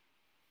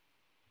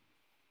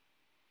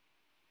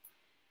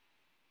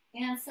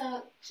 And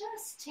so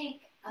just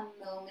take a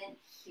moment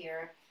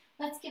here.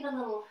 Let's give a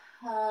little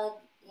hug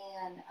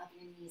in of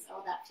your knees.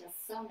 Oh, that feels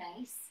so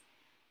nice.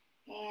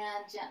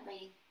 And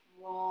gently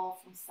roll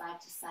from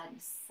side to side.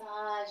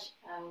 Massage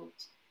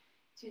out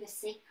through the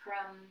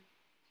sacrum,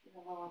 through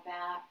the lower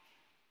back.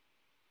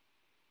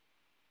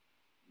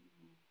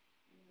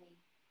 Really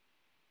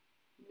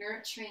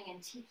nurturing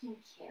and taking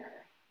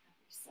care of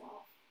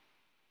yourself.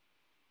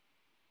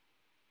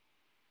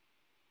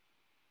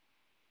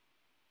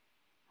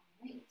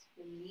 All right,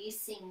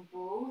 releasing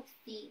both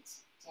feet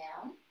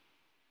down.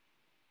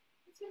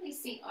 Let's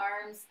release the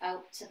arms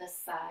out to the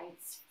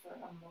sides for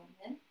a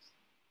moment.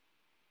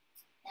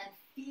 And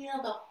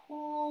feel the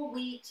whole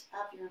weight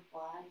of your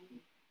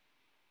body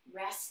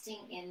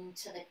resting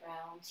into the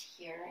ground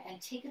here.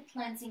 And take a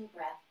cleansing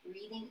breath,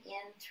 breathing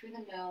in through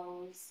the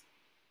nose.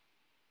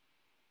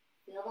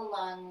 Feel the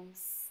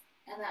lungs.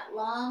 And that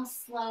long,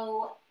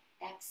 slow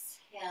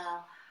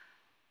exhale.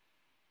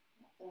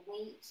 Let the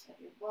weight of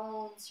your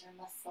bones, your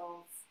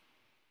muscles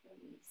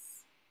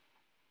release.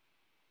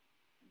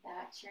 And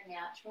back to your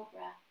natural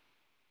breath.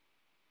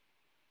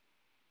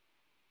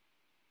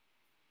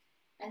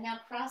 And now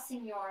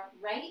crossing your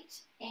right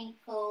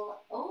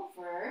ankle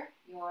over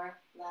your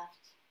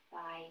left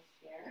thigh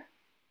here.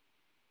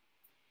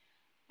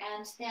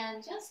 And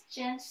then just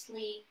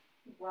gently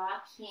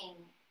rocking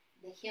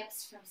the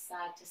hips from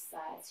side to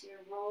side. So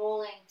you're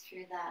rolling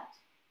through that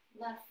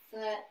left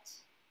foot,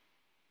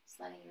 just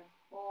letting your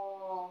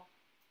whole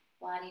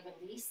body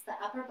release. The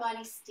upper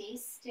body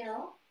stays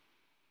still.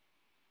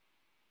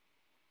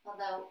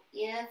 Although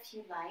if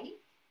you like,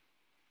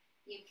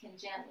 you can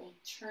gently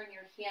turn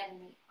your head in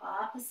the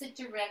opposite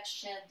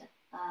direction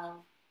of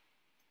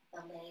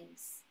the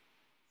legs.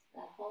 So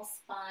that whole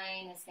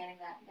spine is getting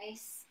that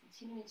nice,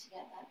 continuing to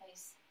get that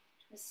nice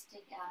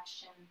twisting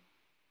action.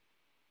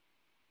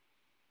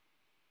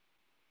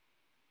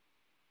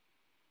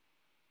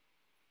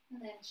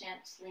 And then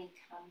gently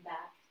come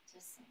back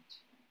to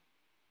center.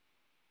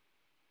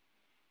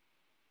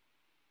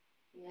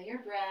 Feel your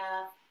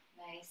breath,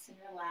 nice and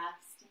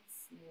relaxed and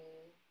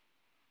smooth.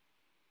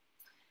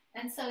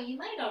 And so you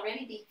might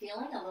already be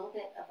feeling a little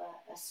bit of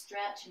a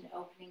stretch and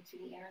opening through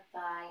the inner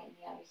thigh and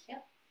the outer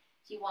hip.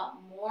 If you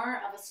want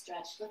more of a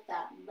stretch, lift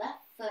that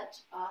left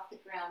foot off the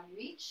ground.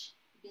 Reach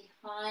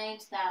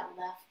behind that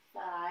left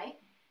thigh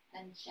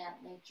and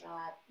gently draw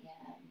it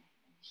in. And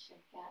you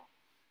should get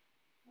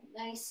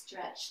a nice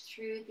stretch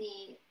through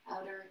the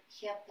outer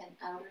hip and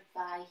outer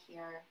thigh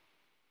here.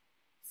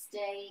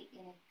 Stay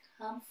in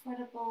a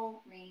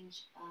comfortable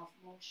range of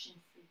motion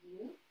for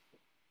you.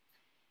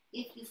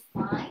 If you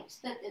find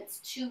that it's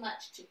too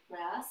much to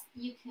grasp,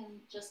 you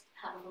can just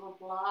have a little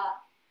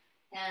block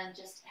and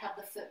just have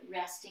the foot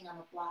resting on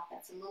the block.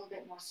 That's a little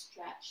bit more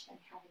stretch than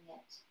having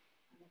it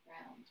on the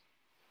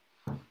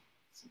ground.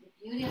 So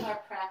the beauty of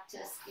our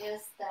practice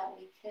is that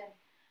we can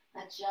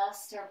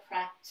adjust our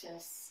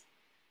practice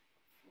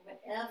for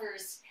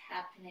whatever's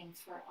happening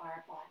for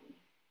our body.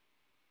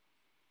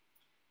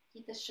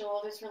 Keep the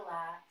shoulders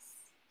relaxed.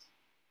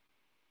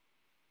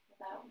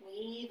 That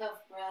wave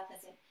of breath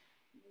as it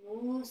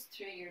moves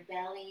through your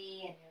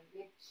belly and your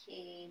rib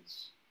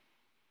cage.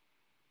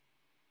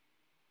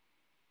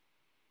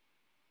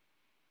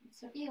 And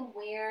so be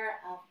aware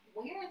of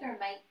where there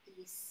might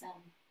be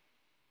some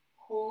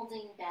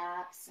holding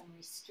back, some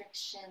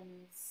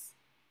restrictions,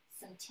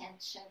 some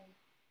tension.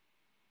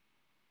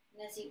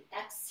 And as you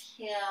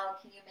exhale,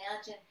 can you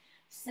imagine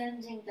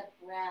sending the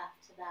breath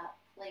to that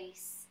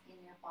place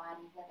in your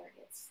body, whether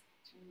it's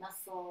through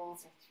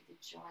muscles or through the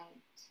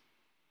joint?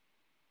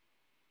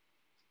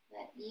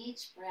 Let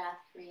each breath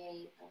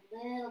create a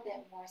little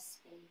bit more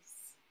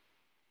space,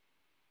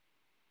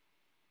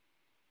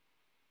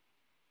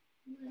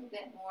 a little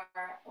bit more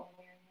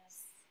awareness.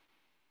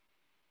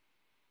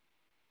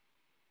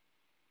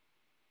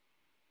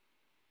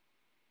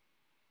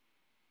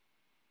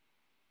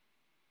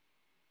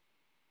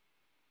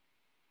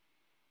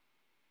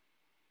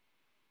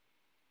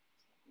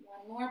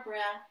 One more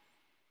breath.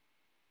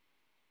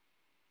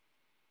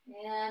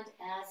 And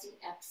as you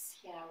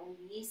exhale,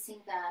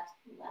 releasing that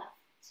left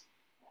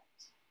foot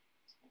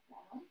to the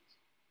ground.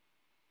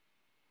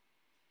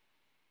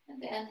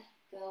 And then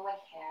go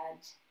ahead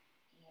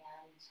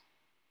and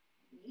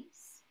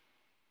release.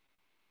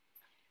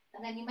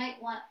 And then you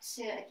might want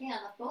to, again,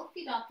 lift both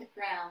feet off the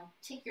ground.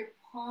 Take your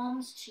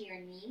palms to your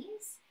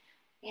knees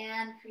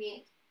and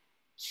create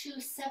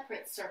 2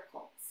 separate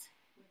circles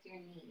with your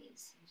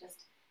knees. And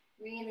just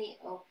really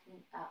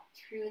opening up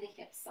through the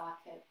hip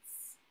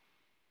sockets.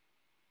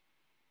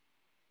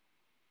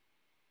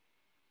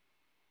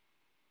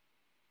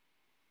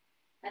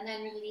 And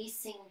then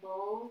releasing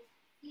both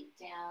feet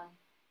down.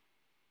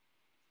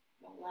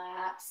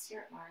 Relax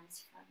your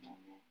arms for a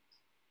moment.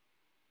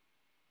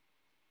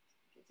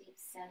 Take a deep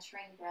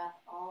centering breath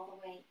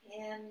all the way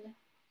in,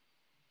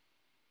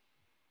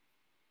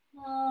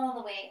 all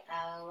the way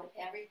out.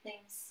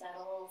 Everything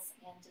settles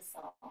and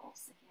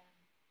dissolves again.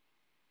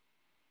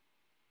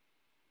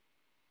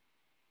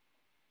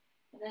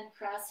 And then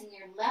crossing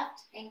your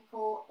left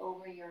ankle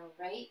over your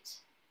right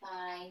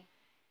thigh,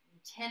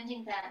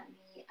 intending that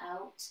knee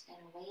out and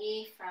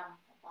away from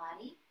the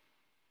body.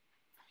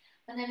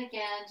 And then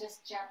again,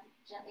 just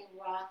gently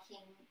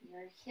rocking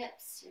your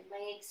hips, your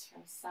legs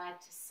from side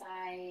to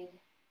side.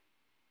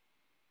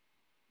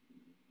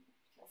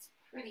 Feels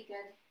pretty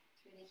good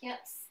through the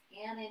hips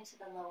and into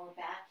the lower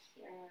back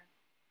here.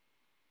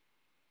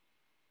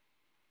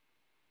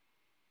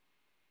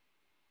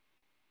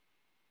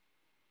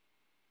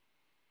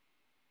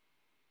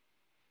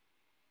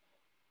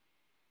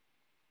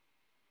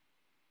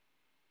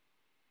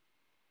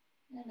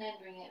 And then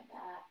bring it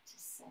back to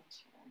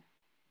center.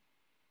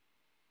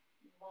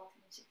 You're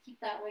welcome to keep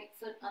that right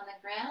foot on the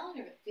ground,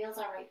 or if it feels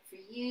all right for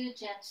you,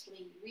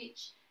 gently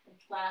reach and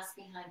clasp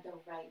behind the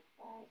right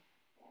leg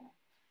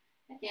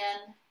there.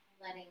 Again,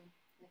 letting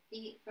the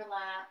feet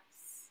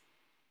relax.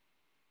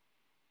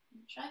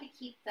 And try to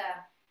keep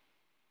the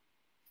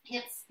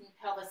hips and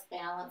pelvis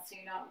balanced so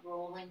you're not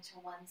rolling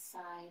to one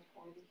side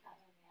or the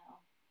other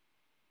now.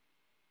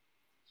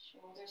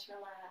 Shoulders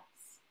relaxed.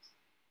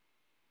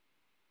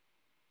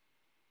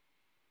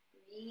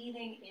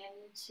 Breathing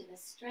into the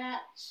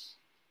stretch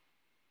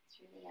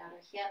through the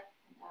outer hip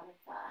and outer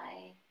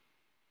thigh.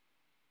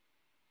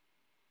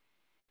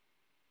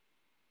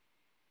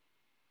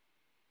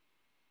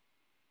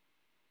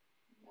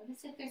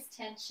 Notice if there's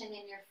tension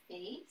in your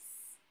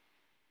face.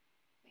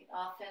 Quite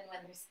often when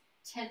there's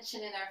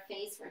tension in our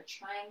face, we're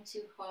trying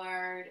too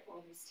hard,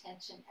 or there's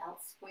tension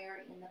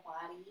elsewhere in the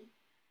body.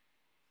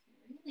 So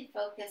really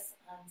focus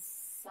on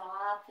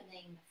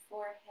softening the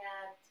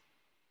forehead,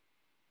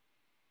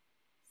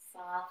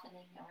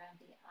 softening around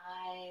the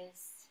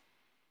eyes,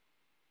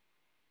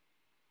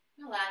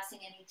 relaxing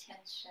any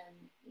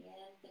tension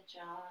in the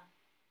jaw.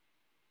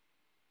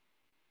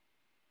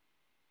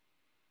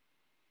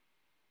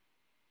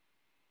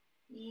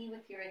 Be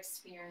with your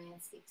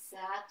experience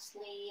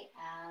exactly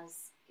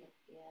as it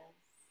is.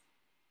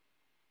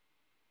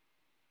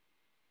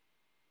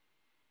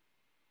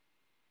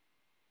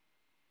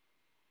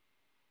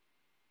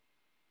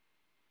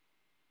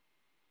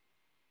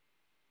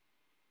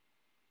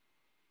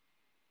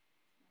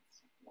 Let's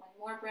take one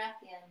more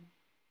breath in.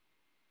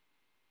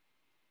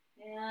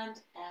 And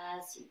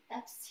as you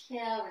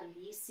exhale,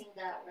 releasing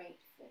that right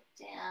foot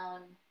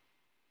down,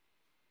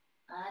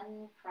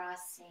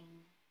 uncrossing.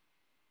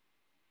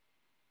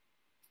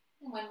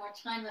 And one more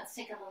time, let's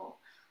take a little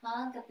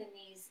hug of the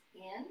knees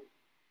in.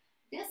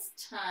 This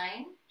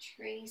time,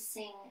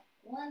 tracing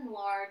one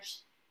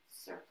large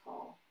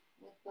circle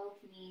with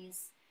both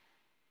knees,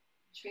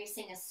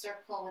 tracing a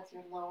circle with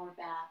your lower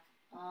back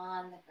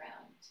on the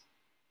ground.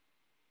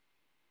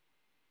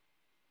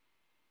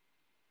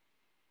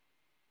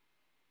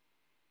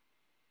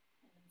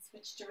 And then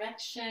switch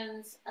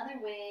directions, other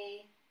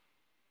way.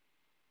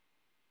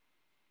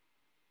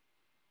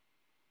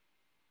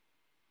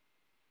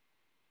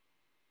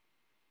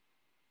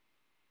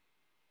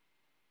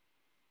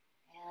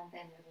 And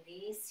then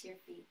release your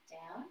feet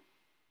down.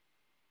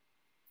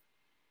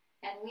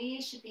 And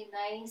we should be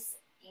nice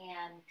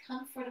and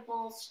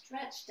comfortable,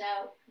 stretched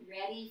out,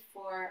 ready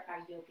for our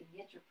Yoga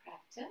Nidra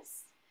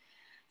practice.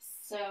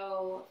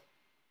 So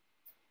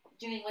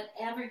doing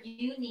whatever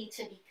you need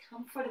to be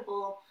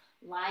comfortable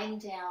lying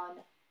down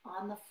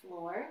on the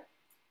floor,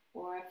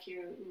 or if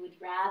you would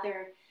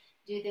rather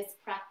do this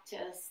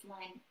practice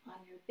lying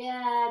on your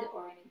bed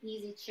or in an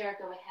easy chair,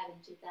 go ahead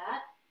and do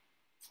that.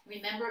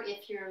 Remember,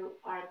 if you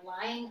are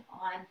lying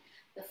on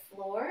the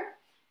floor,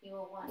 you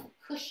will want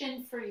a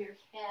cushion for your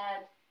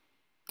head.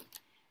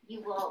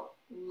 You will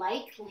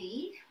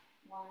likely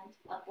want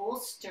a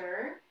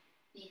bolster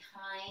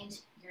behind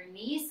your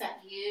knees.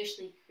 That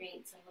usually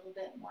creates a little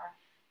bit more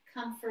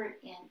comfort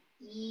and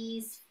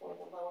ease for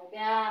the lower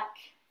back.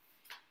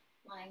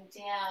 Lying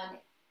down,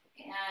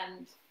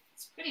 and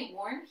it's pretty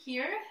warm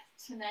here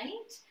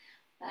tonight.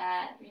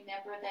 But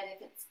remember that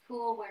if it's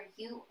cool where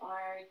you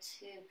are,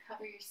 to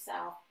cover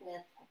yourself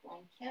with a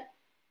blanket.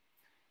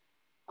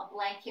 A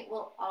blanket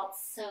will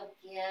also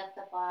give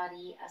the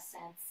body a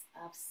sense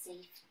of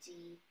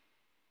safety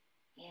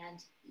and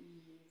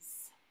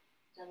ease.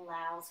 It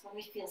allows, when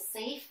we feel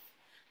safe,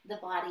 the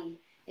body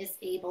is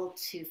able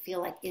to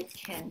feel like it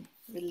can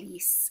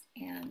release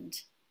and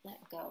let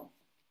go.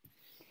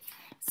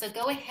 So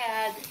go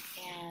ahead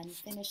and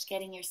finish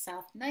getting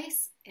yourself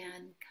nice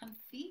and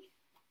comfy.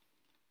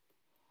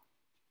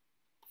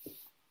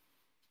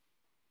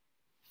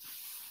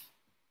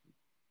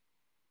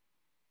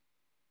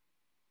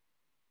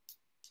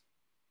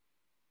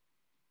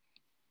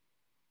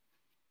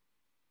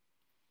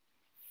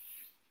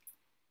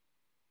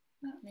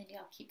 Well, maybe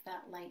I'll keep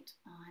that light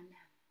on.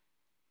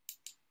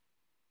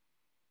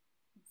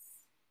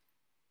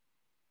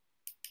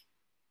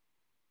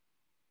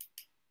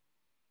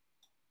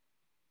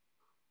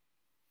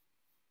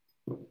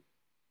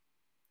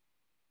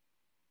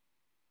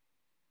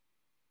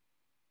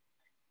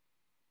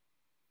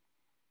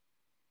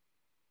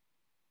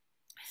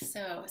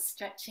 So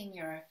stretching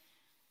your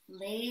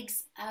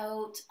legs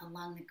out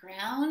along the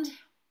ground,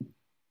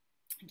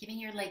 giving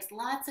your legs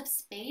lots of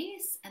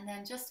space, and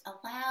then just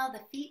allow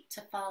the feet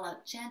to fall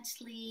out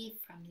gently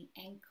from the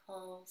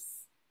ankles.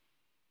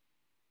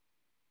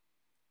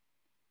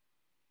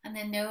 And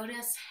then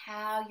notice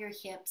how your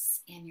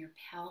hips and your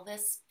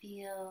pelvis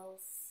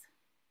feels.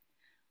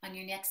 On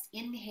your next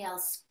inhale,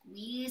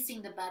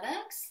 squeezing the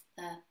buttocks,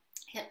 the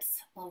hips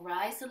will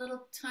rise a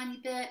little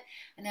tiny bit,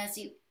 and as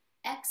you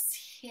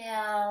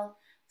exhale,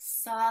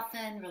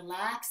 soften,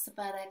 relax the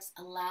buttocks,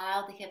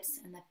 allow the hips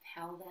and the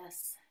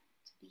pelvis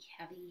to be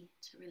heavy,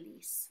 to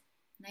release.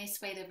 Nice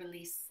way to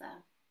release the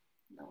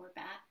lower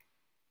back.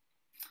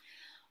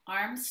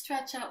 Arms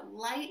stretch out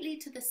lightly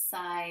to the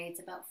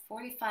sides, about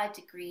 45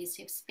 degrees.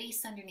 You have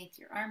space underneath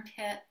your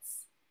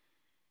armpits.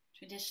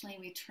 Traditionally,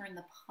 we turn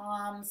the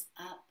palms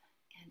up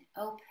and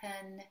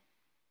open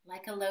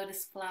like a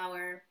lotus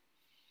flower.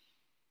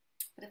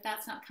 But if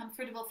that's not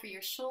comfortable for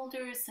your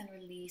shoulders, then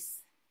release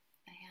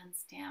the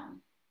hands down.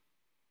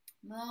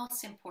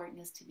 Most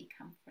important is to be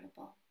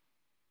comfortable.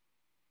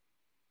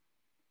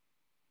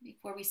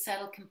 Before we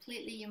settle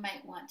completely, you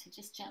might want to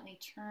just gently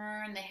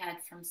turn the head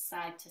from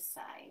side to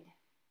side.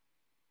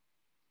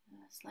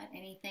 Just let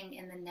anything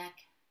in the neck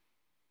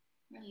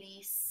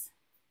release.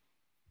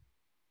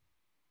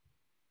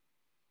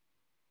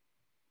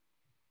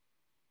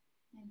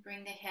 And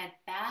bring the head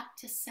back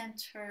to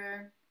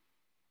center.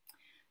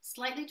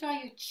 Slightly draw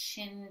your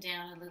chin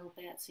down a little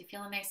bit so you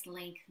feel a nice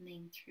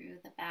lengthening through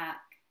the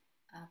back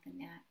of the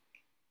neck.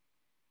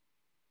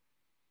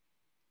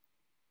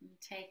 And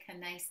take a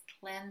nice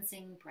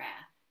cleansing breath.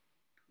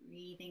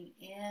 Breathing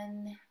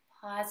in,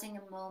 pausing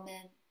a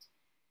moment,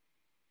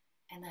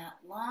 and that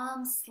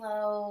long,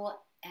 slow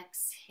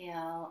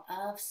exhale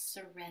of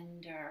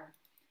surrender.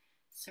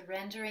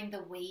 Surrendering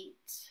the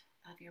weight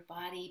of your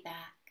body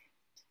back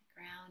to the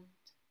ground.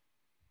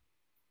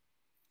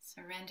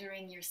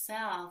 Surrendering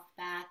yourself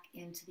back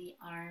into the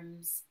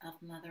arms of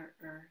Mother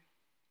Earth.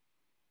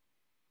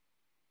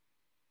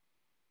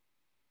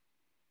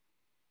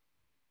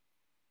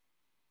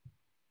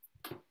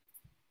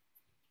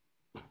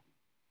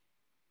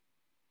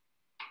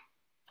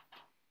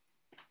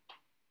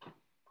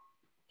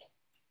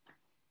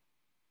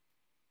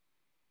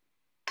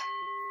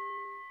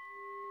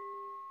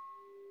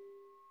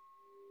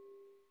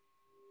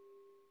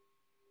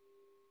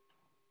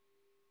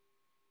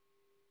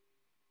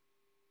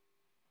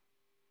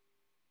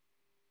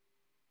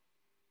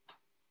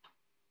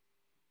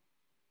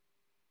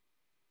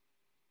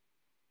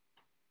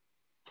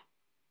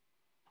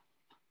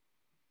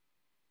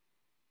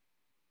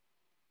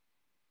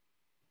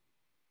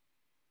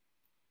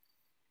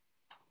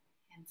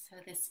 And so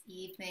this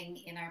evening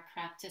in our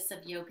practice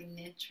of Yoga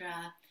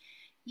Nidra,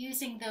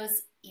 using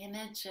those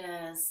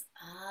images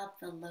of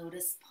the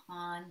lotus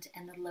pond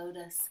and the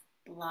lotus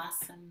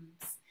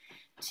blossoms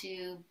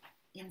to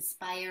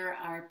inspire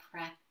our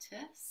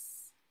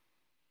practice.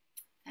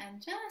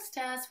 And just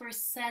as we're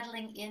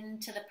settling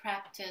into the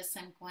practice,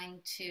 I'm going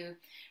to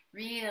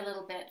read a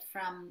little bit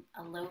from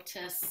A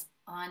Lotus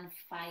on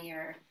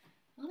Fire,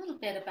 a little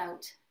bit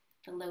about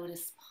the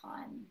lotus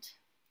pond.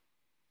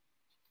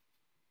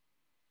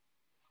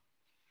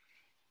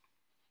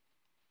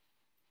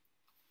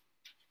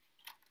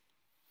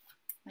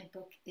 My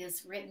book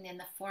is written in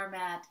the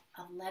format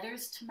of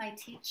letters to my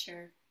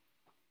teacher.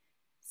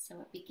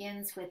 So it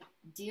begins with,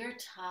 Dear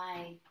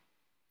Ty,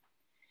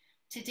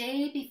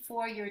 today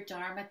before your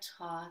Dharma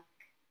talk,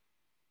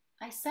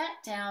 I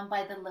sat down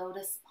by the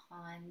Lotus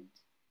pond,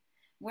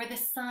 where the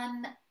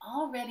sun,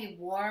 already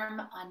warm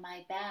on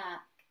my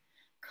back,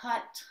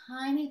 caught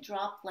tiny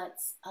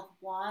droplets of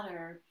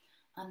water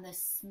on the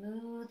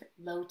smooth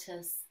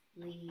lotus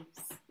leaves.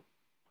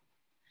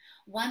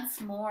 Once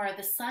more,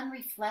 the sun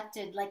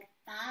reflected like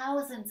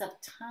thousands of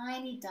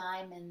tiny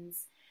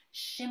diamonds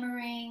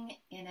shimmering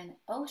in an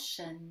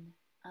ocean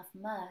of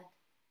mud.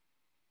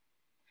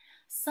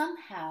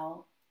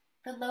 Somehow,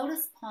 the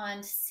lotus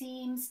pond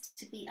seems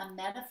to be a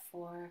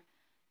metaphor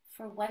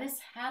for what is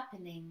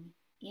happening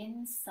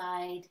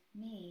inside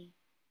me.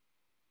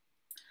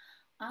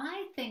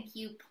 I think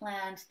you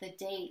planned the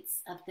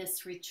dates of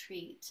this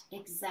retreat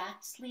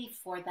exactly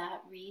for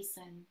that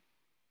reason.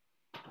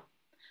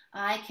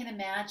 I can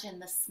imagine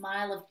the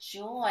smile of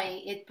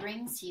joy it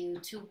brings you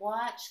to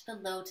watch the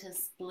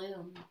lotus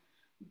bloom,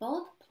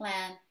 both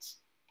plant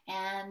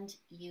and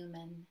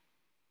human.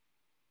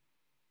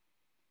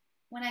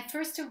 When I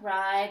first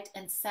arrived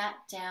and sat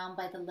down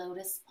by the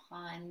lotus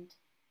pond,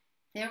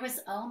 there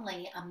was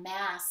only a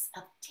mass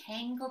of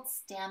tangled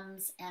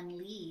stems and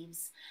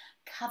leaves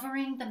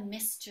covering the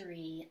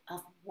mystery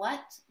of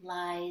what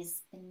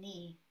lies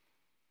beneath.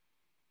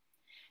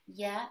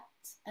 Yet,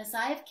 as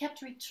I have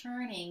kept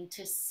returning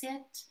to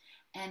sit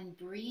and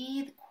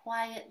breathe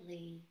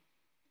quietly,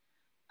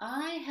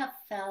 I have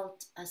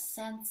felt a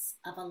sense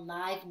of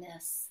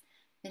aliveness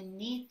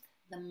beneath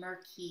the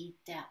murky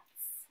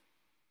depths.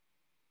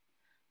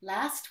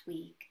 Last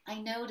week, I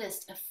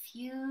noticed a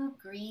few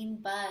green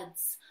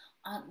buds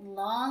on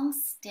long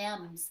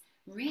stems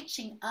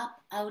reaching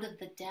up out of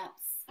the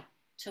depths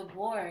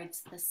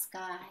towards the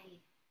sky.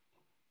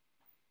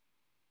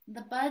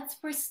 The buds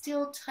were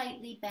still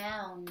tightly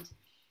bound,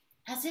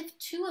 as if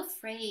too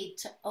afraid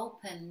to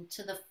open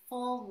to the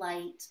full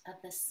light of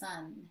the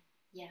sun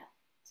yet.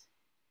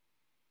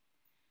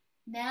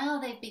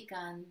 Now they've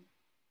begun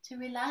to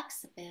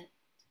relax a bit,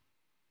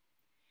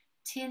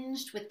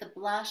 tinged with the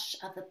blush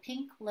of the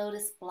pink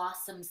lotus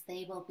blossoms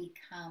they will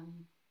become.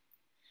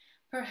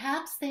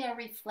 Perhaps they are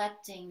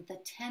reflecting the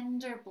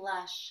tender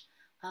blush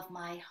of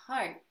my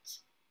heart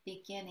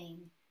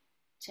beginning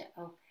to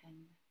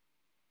open.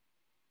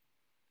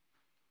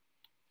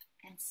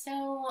 And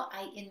so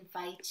I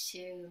invite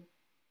you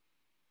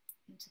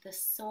into the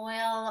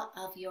soil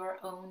of your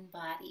own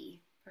body,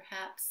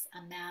 perhaps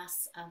a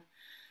mass of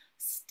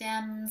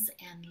stems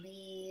and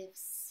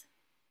leaves,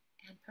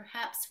 and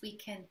perhaps we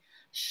can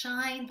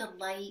shine the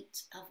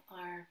light of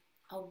our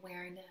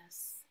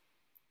awareness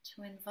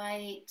to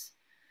invite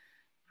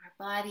our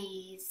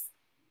bodies,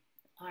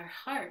 our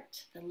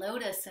heart, the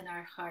lotus in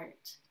our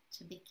heart,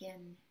 to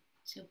begin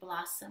to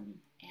blossom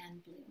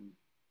and bloom.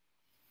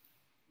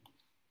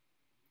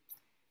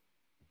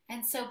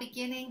 And so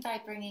beginning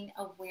by bringing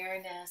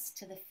awareness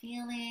to the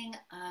feeling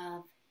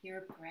of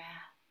your breath,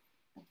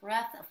 the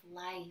breath of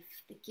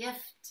life, the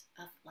gift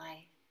of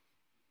life.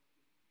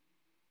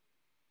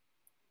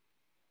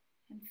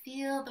 And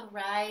feel the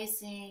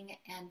rising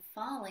and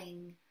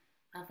falling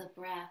of the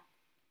breath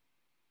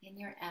in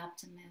your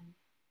abdomen.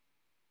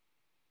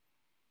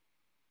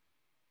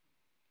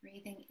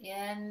 Breathing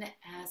in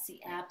as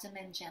the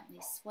abdomen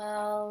gently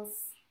swells.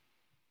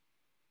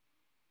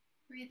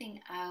 Breathing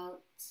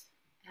out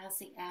as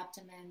the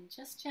abdomen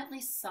just gently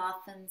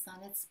softens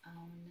on its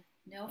own.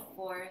 No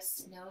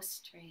force, no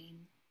strain.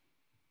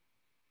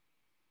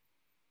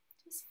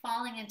 Just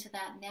falling into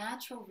that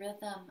natural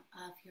rhythm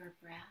of your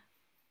breath.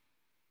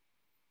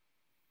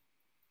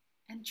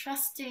 And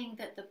trusting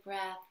that the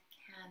breath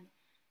can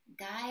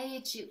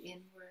guide you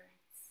inwards,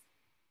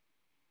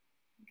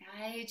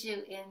 guide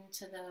you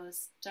into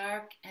those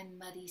dark and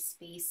muddy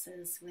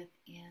spaces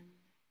within.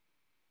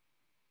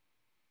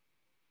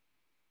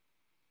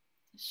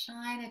 To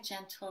shine a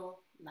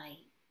gentle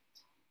light.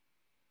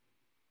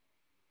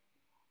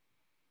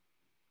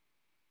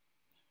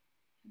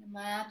 And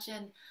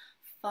imagine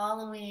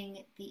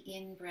following the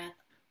in-breath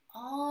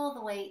all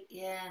the way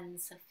in.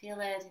 So feel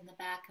it in the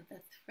back of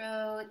the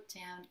throat,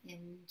 down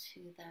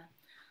into the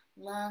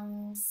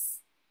lungs.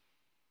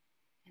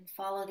 And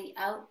follow the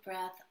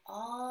out-breath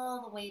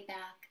all the way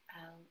back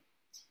out.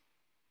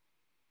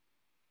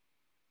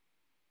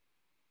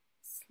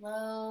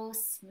 Slow,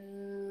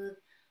 smooth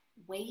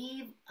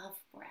wave of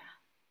breath.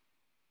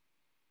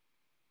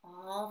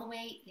 All the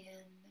way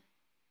in.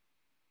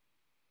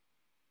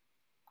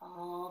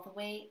 All the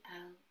way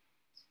out.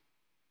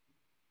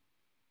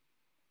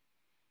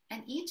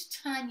 And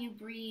each time you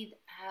breathe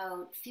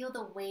out, feel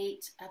the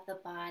weight of the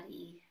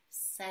body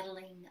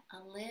settling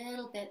a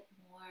little bit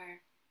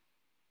more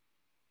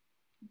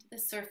into the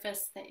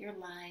surface that you're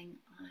lying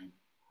on.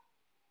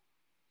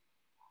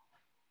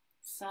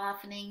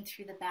 Softening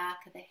through the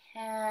back of the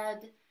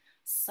head,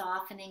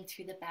 softening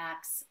through the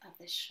backs of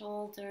the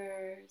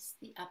shoulders,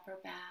 the upper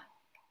back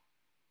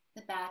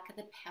of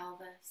the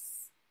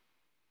pelvis,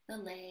 the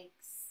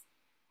legs,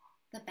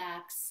 the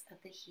backs of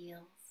the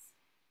heels.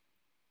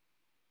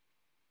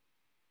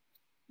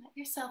 Let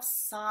yourself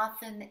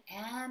soften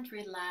and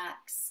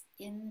relax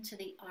into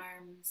the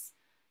arms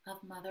of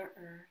Mother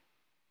Earth.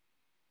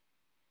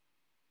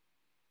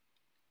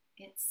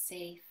 It's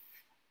safe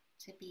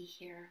to be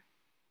here,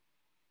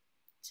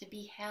 to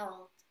be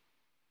held.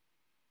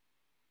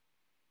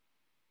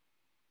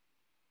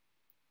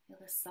 Feel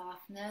the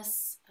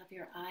softness of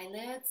your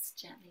eyelids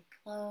gently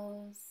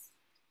close.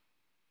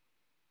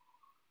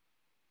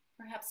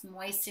 Perhaps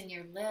moisten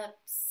your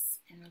lips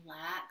and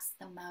relax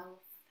the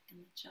mouth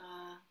and the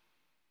jaw.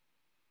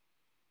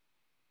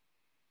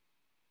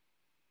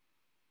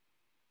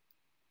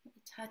 Feel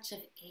the touch of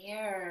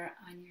air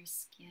on your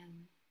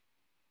skin.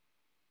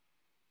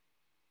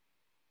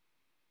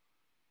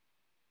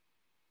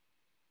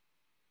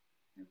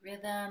 The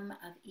rhythm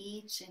of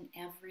each and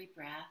every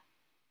breath.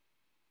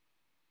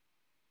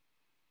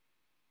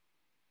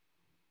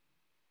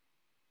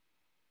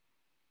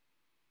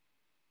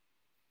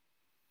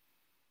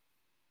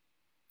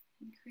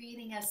 And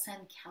creating a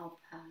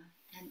sankalpa,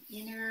 an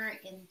inner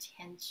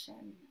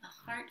intention,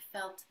 a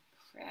heartfelt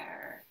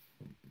prayer.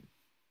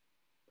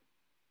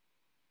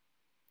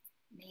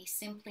 May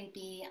simply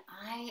be,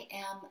 I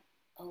am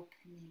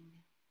opening.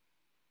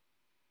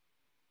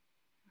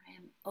 I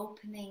am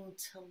opening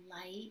to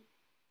light.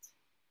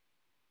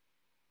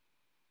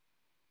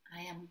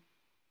 I am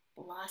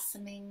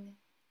blossoming.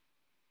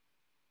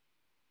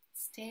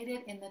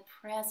 Stated in the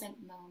present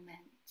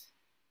moment,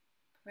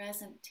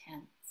 present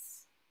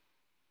tense.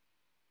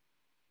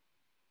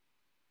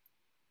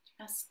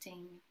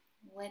 Trusting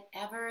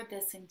whatever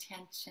this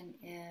intention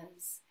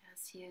is,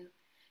 as you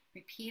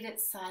repeat it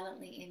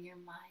silently in your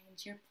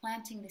mind, you're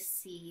planting the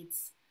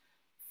seeds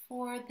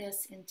for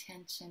this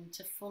intention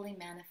to fully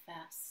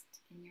manifest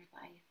in your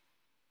life.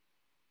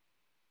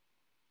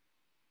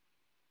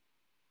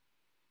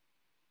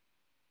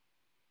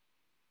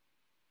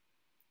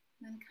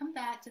 Then come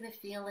back to the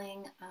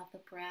feeling of the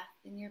breath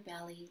in your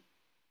belly,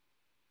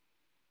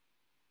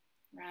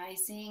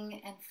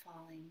 rising and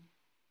falling.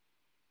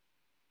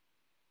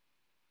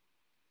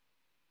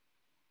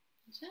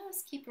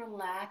 Just keep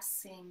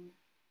relaxing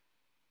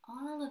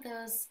all of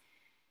those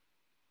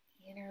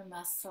inner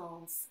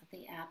muscles of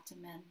the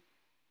abdomen,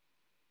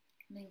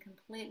 becoming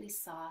completely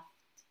soft.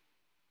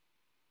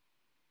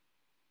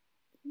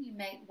 You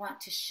might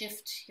want to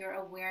shift your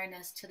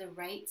awareness to the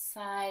right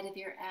side of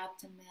your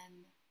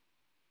abdomen.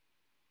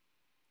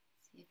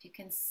 See if you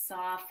can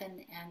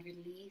soften and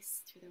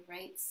release through the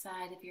right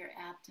side of your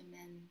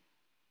abdomen.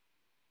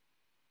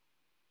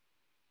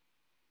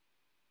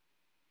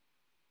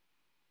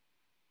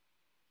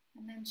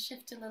 And then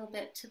shift a little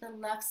bit to the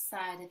left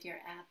side of your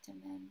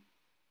abdomen.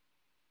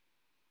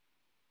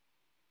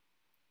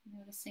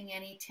 Noticing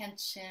any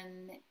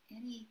tension,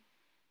 any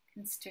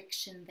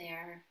constriction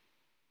there.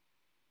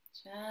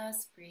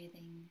 Just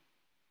breathing.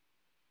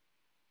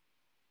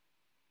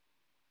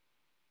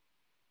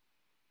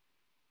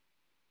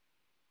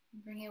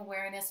 Bring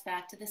awareness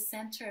back to the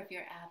center of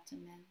your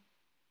abdomen.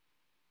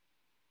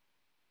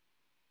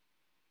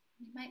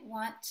 You might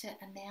want to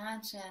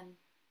imagine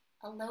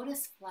a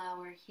lotus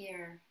flower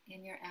here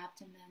in your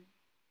abdomen.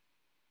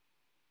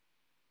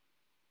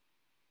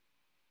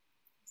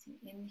 As you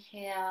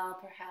inhale,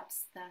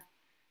 perhaps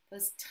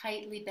those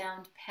tightly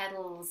bound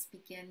petals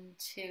begin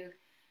to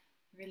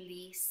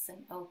release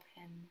and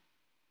open.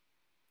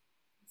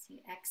 As you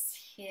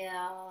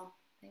exhale,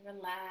 they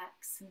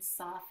relax and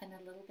soften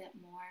a little bit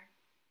more.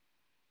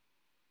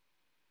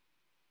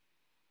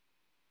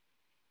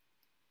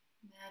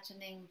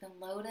 Imagining the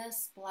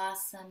lotus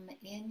blossom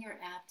in your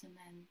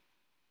abdomen,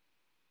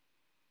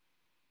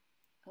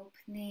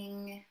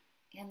 opening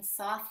and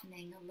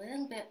softening a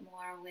little bit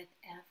more with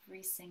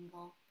every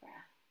single breath.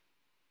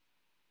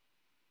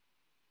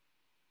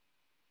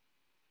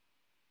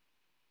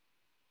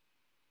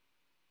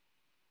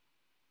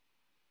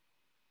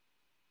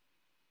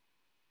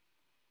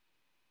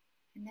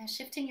 And now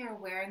shifting your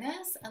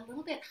awareness a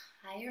little bit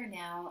higher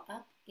now,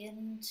 up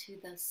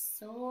into the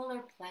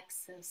solar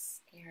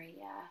plexus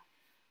area,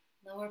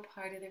 lower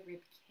part of the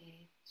rib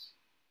cage.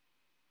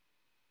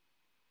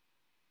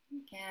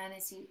 Again,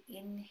 as you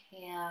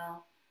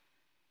inhale,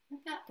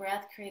 let that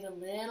breath create a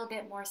little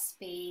bit more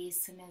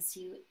space, and as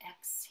you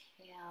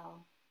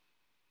exhale,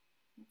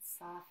 it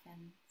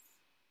softens.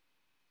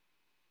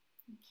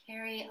 We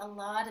carry a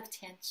lot of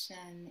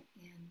tension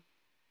in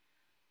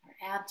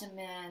our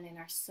abdomen, in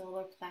our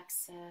solar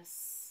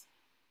plexus.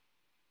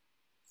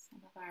 Some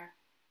of our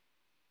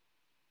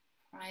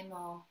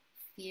primal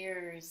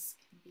fears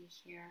can be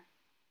here.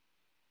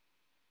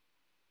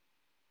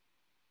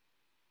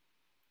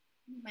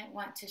 You might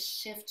want to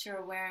shift your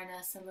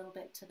awareness a little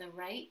bit to the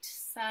right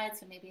side,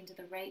 so maybe into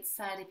the right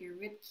side of your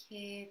rib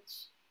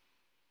cage.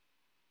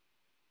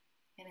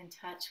 Get in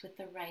touch with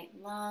the right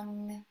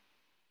lung.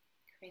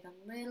 Create a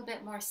little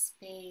bit more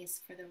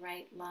space for the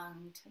right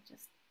lung to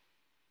just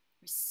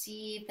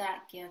receive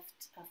that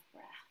gift of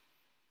breath.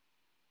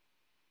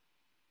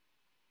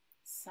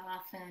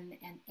 Soften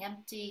and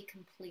empty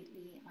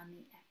completely on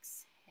the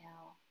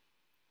exhale.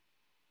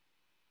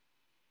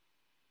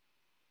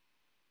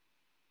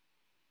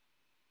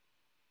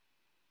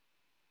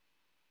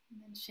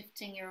 And then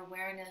shifting your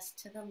awareness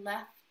to the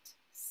left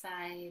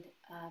side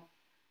of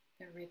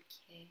the rib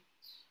cage.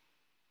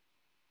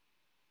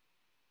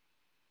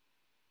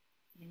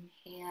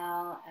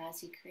 Inhale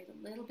as you create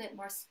a little bit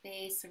more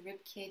space. The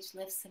rib cage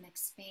lifts and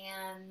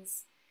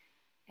expands.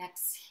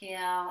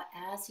 Exhale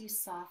as you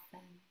soften.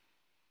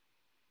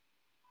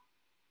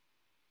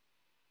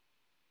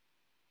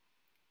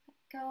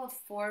 Let go of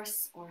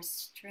force or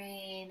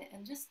strain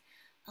and just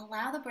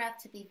allow the breath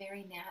to be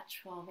very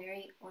natural,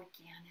 very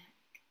organic.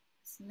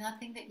 There's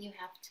nothing that you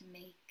have to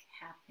make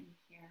happen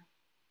here.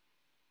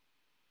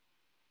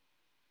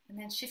 And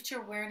then shift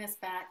your awareness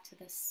back to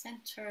the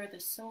center,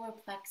 the solar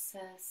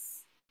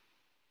plexus.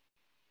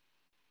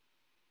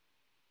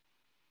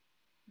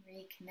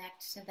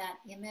 Reconnect to that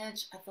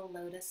image of the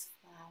lotus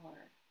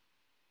flower.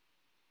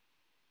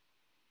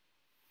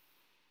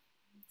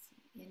 So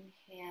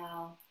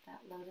inhale,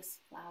 that lotus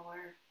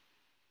flower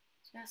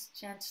just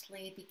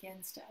gently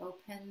begins to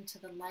open to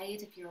the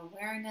light of your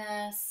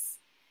awareness.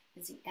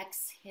 As you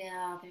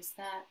exhale, there's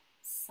that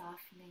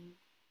softening.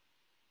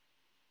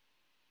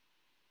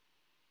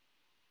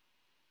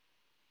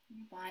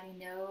 Your body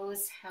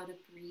knows how to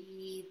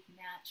breathe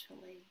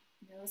naturally,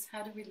 knows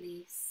how to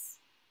release.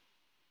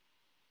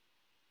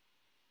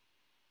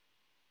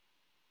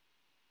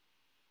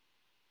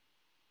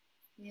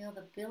 Feel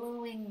the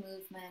billowing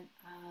movement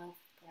of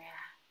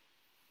breath,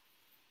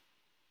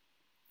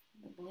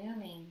 the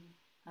blooming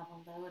of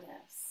a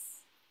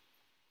lotus.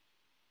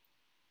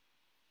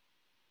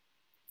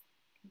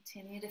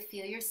 Continue to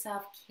feel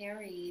yourself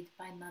carried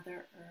by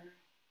Mother Earth.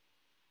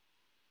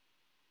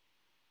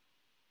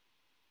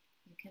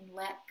 You can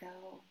let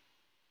go.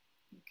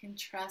 You can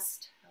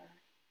trust her.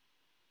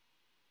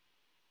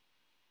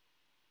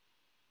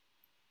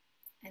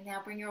 And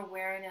now bring your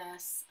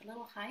awareness a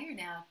little higher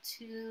now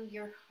to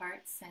your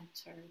heart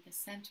center, the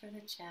center of the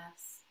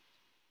chest.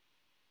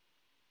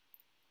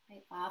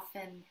 Quite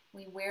often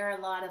we wear a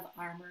lot of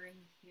armor in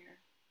here.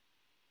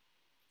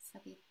 So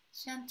be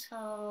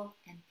gentle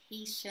and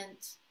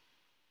patient.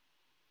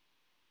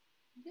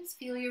 Just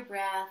feel your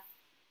breath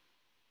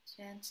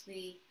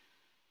gently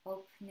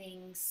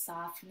opening,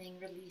 softening,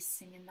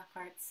 releasing in the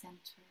heart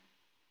center.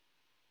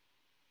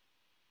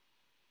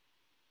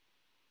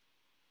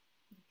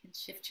 You can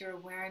shift your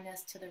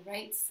awareness to the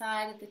right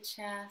side of the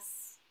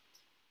chest.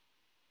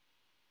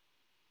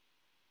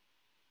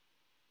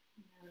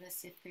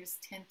 Notice if there's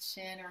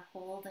tension or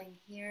holding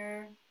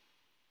here.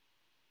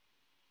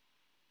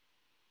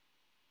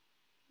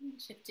 And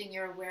shifting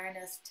your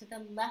awareness to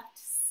the left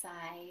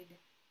side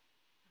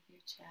of your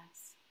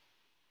chest.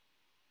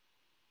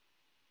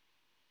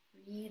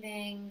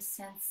 Breathing,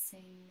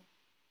 sensing,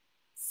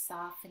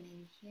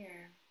 softening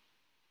here.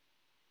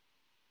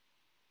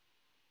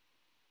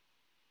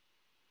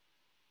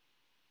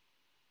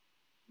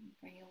 And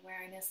bring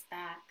awareness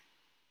back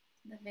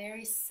to the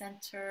very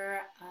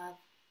center of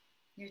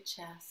your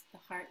chest, the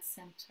heart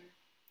center.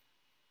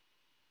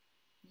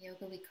 In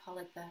yoga, we call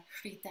it the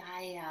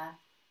Hridaya,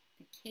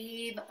 the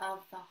cave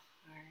of the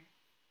heart.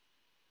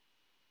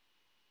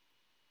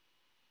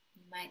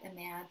 You might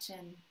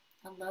imagine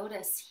a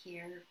lotus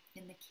here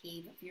in the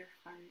cave of your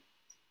heart.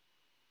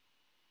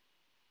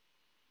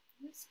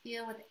 Just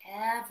feel with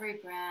every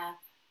breath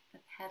the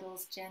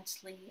petals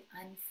gently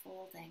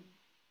unfolding.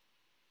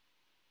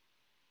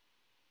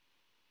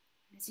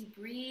 As you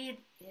breathe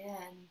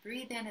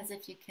in as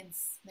if you can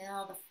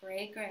smell the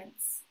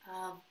fragrance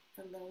of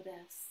the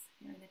lotus.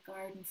 You're in a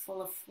garden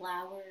full of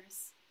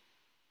flowers.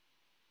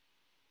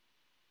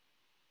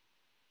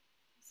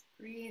 Just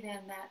breathe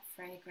in that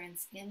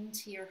fragrance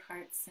into your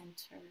heart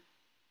center.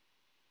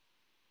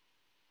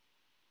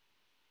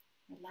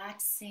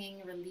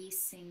 Relaxing,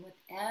 releasing with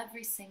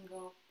every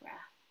single breath.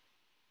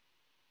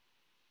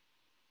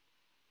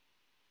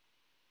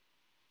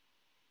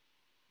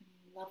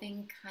 Bringing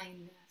loving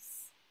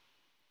kindness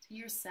to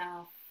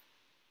yourself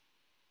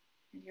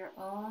and your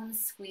own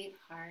sweet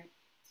heart.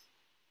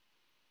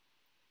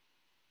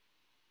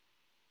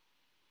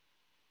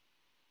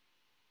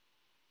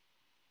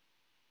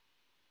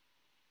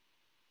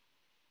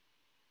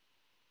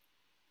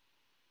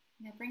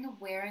 Now bring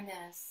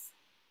awareness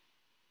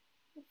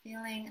the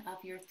feeling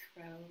of your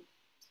throat.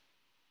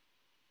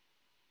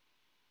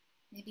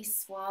 Maybe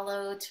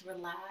swallow to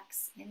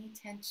relax any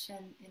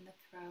tension in the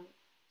throat.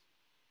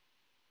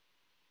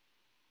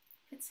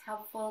 If it's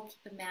helpful,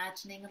 keep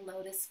imagining a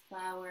lotus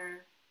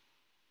flower.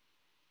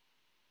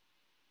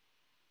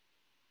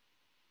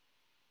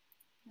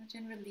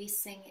 Imagine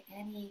releasing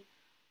any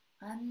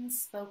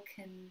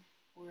unspoken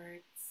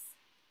words.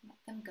 Let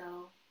them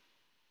go.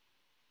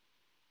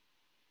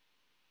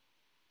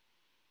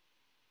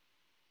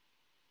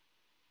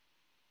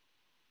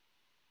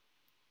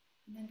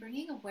 And then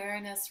bringing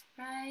awareness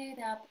right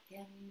up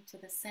into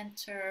the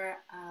center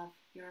of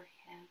your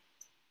head.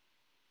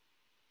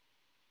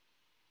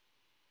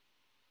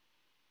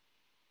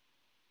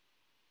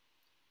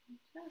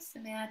 Just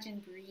imagine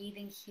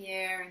breathing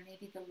here, and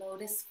maybe the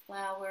lotus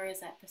flower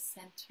is at the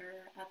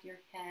center of your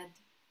head.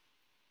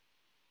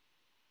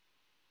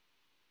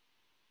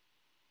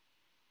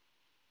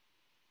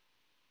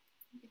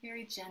 You can Be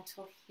very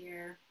gentle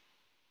here.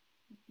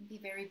 We can be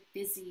very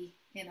busy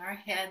in our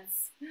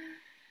heads.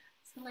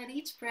 So let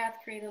each breath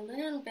create a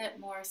little bit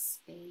more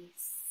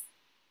space.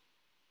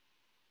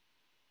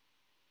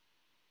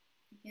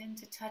 Begin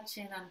to touch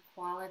in on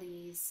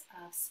qualities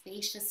of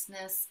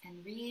spaciousness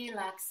and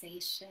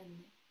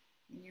relaxation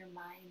in your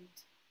mind.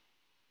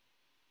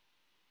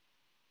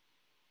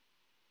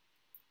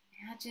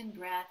 Imagine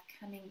breath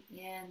coming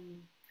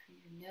in through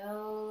your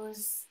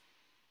nose,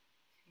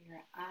 through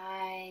your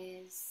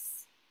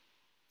eyes,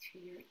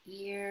 through your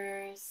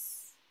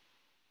ears,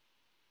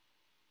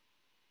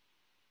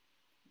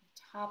 from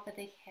the top of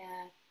the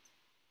head.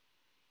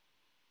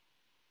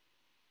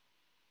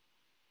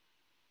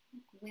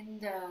 Like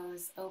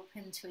windows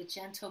open to a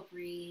gentle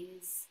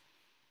breeze,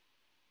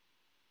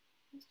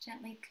 just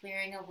gently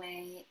clearing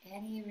away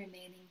any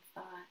remaining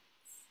thoughts.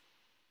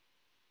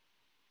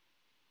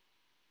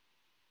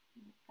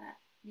 Let that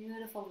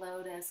beautiful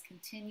lotus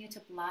continue to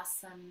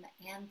blossom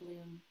and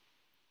bloom.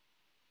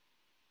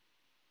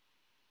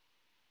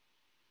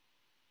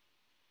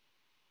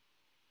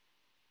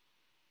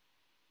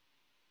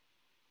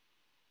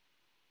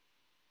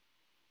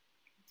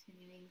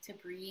 Continuing to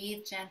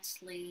breathe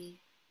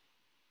gently.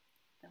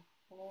 The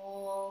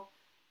whole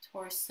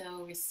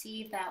torso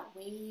receive that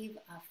wave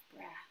of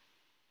breath.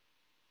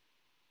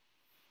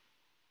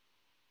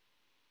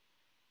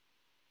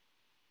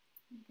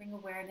 Bring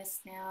awareness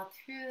now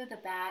through the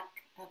back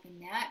of the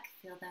neck.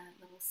 Feel that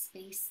little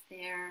space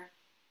there.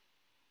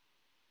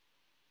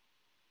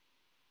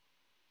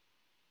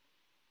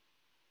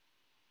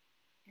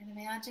 And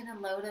imagine a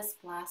lotus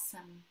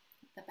blossom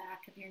at the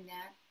back of your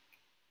neck.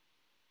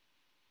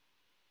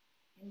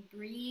 And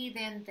breathe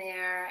in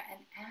there.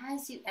 And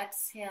as you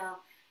exhale,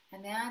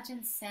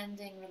 imagine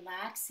sending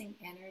relaxing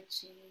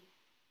energy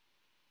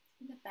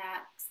to the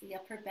backs, the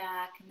upper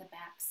back and the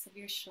backs of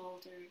your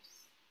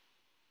shoulders.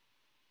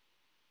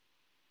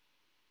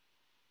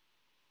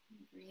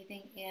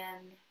 Breathing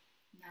in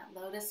that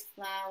lotus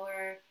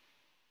flower.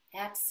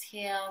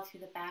 Exhale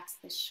through the backs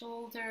of the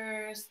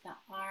shoulders, the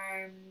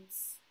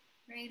arms,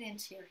 right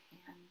into your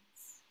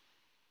hands.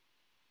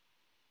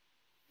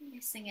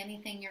 Releasing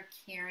anything you're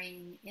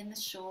carrying in the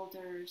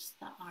shoulders,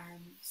 the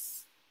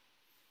arms.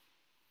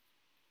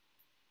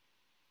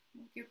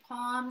 With your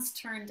palms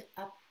turned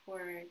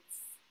upwards,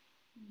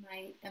 you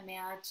might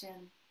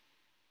imagine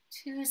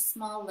 2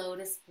 small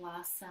lotus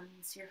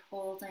blossoms you're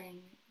holding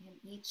in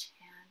each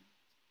hand.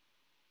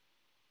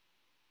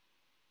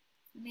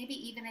 Maybe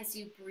even as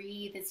you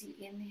breathe, as you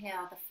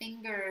inhale, the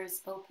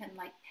fingers open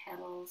like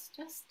petals,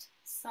 just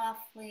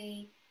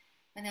softly.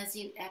 And as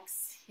you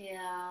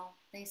exhale,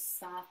 they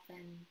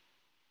soften.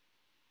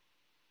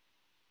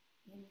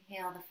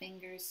 Inhale, the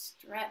fingers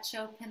stretch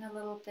open a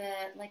little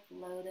bit like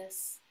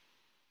lotus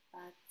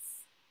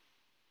buds.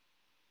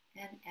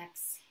 And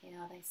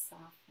exhale, they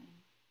soften.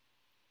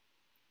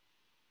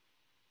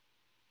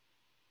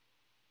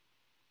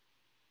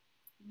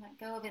 Let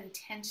go of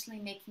intentionally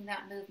making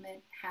that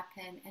movement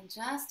happen and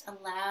just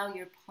allow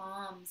your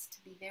palms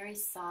to be very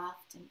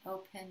soft and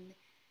open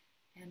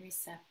and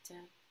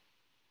receptive.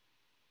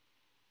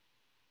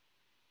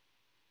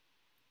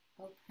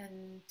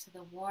 Open to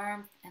the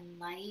warmth and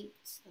light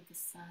of the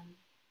sun.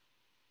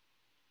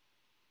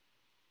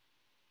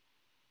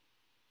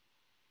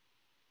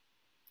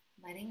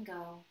 Letting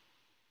go.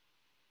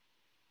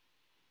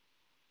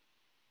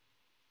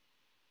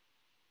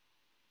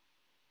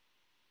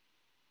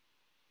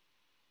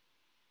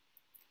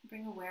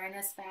 Bring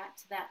awareness back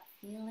to that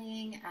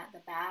feeling at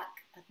the back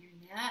of your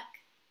neck,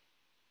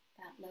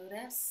 that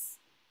lotus.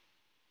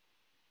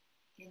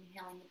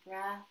 Inhaling the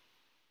breath.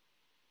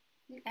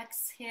 You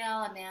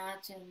exhale,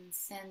 imagine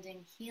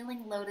sending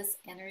healing lotus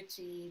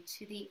energy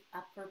to the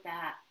upper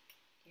back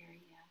area.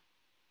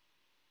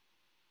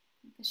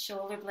 The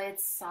shoulder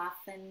blades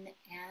soften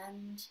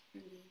and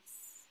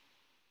release.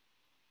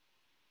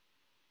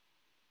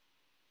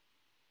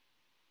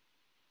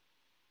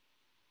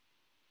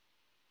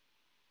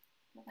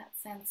 Feel that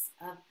sense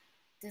of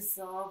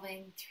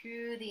dissolving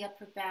through the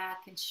upper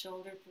back and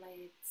shoulder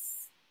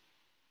blades,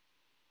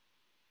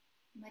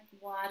 like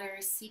water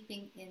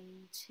seeping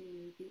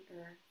into the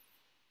earth.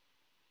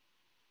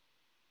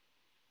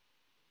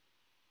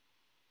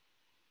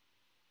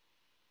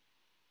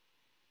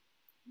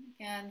 And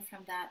again,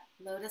 from that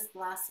lotus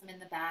blossom in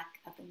the back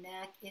of the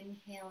neck,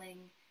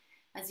 inhaling.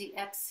 As you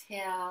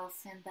exhale,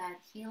 send that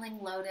healing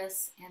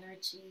lotus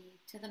energy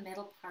to the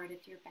middle part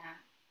of your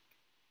back.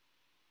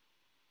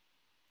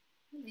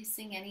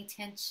 Releasing any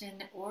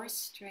tension or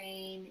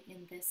strain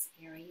in this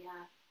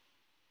area.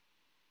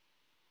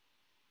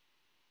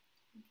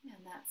 Again,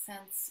 that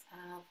sense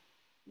of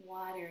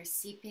water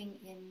seeping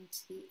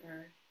into the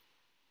earth,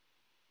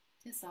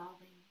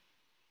 dissolving.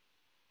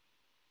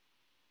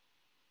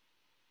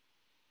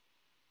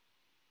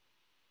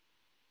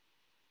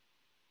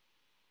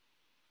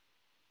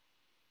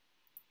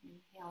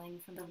 Inhaling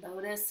from the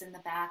lotus in the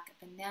back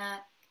of the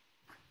neck.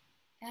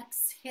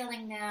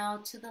 Exhaling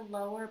now to the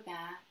lower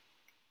back.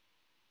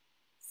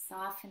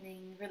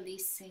 Softening,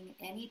 releasing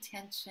any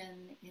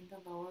tension in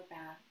the lower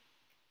back.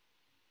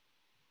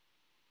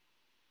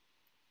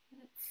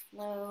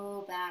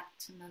 flow back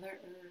to Mother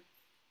Earth.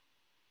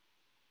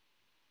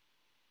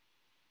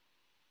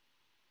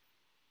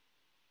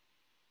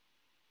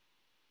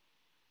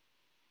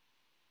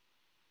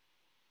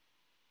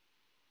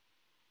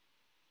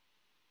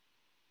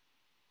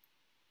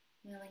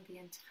 Feeling the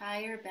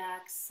entire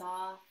back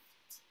soft,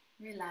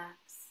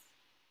 relaxed.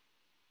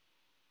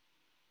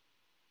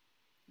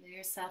 Feel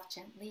yourself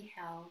gently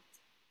held.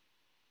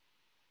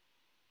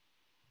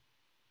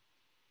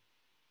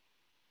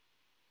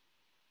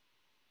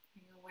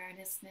 Bring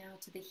awareness now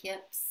to the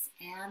hips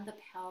and the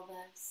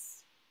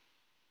pelvis.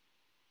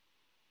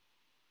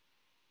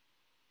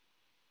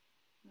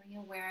 Bring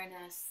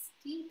awareness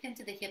deep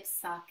into the hip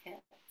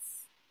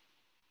sockets.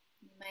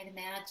 You might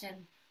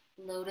imagine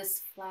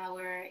lotus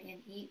flower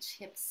in each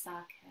hip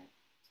socket.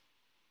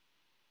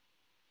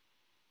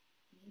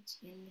 Each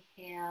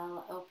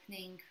inhale,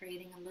 opening,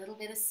 creating a little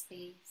bit of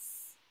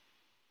space.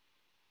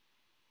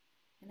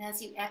 And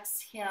as you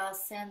exhale,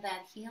 send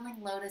that healing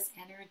lotus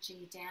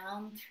energy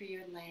down through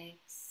your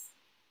legs,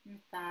 your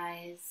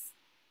thighs,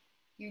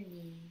 your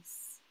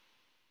knees,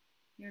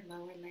 your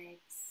lower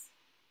legs,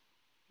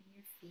 and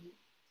your feet.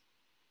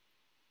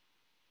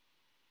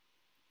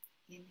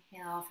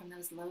 Inhale from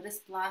those lotus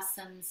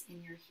blossoms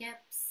in your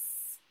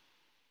hips.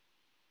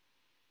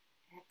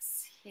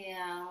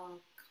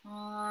 Exhale,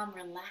 calm,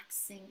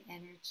 relaxing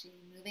energy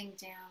moving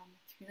down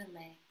through the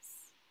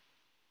legs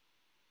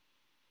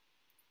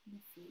and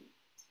the feet.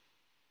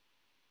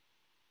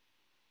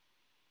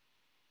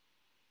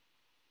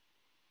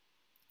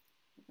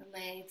 The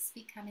legs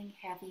becoming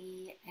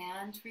heavy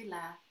and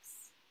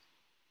relaxed.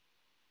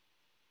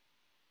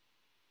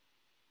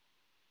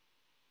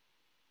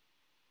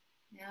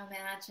 Now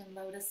imagine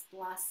lotus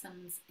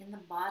blossoms in the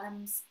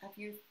bottoms of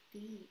your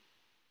feet.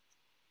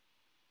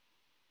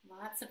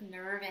 Lots of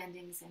nerve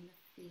endings in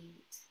the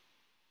feet.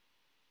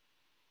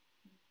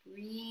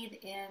 Breathe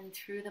in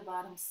through the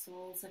bottom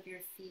soles of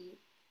your feet,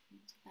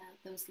 into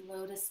those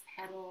lotus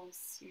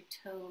petals, your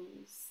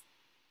toes,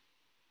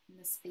 and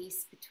the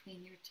space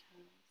between your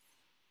toes.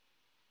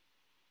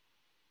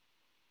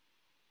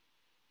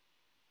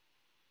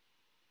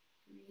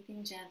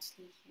 Breathing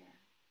gently here.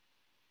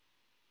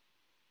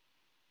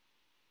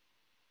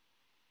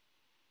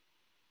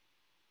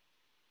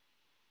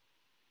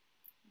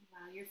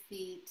 Allow your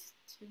feet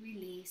to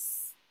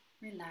release,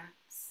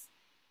 relax.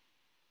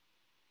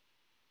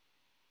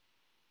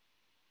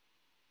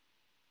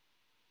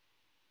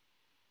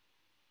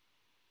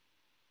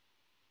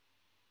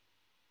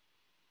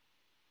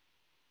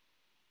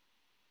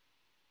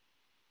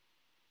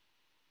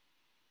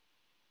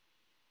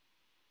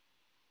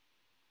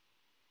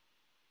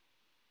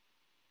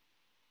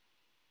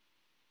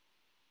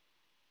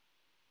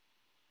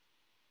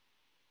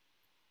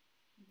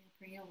 And now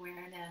bring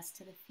awareness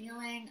to the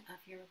feeling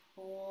of your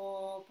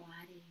whole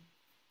body.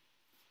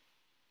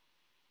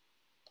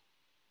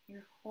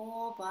 Your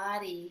whole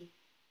body,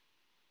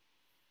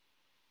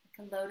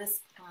 like a lotus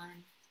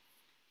pond,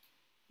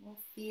 a whole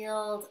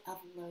field of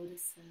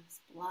lotuses,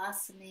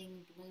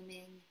 blossoming,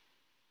 blooming,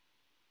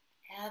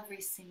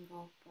 every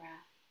single breath.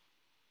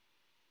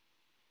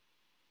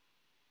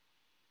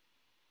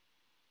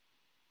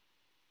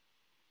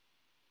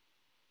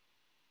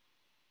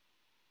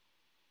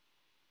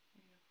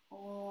 Your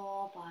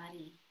whole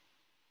body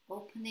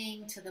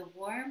opening to the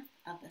warmth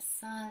of the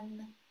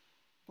sun,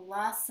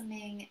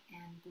 blossoming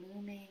and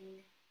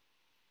blooming,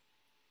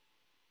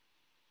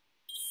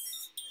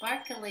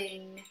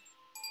 sparkling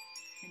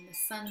in the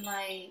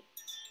sunlight,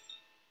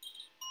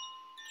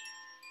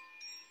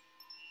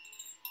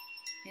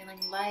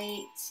 feeling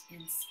light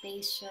and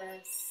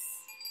spacious.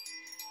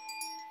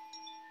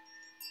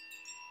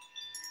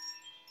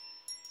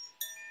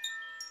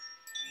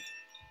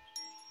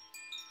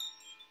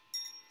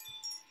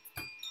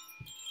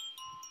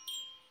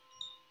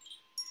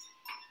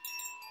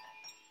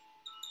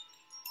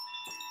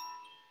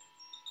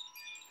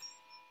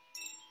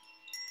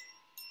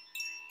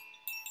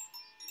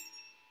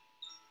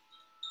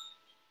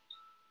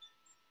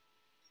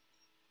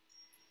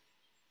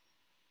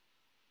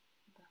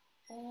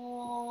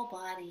 Whole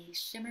body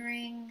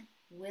shimmering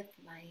with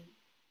light.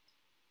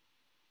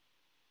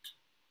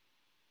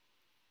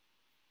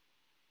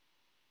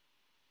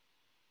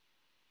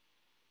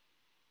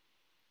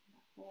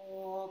 The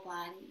whole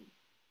body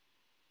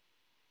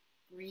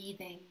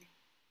breathing,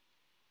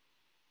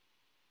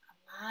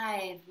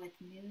 alive with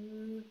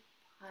new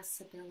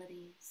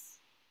possibilities.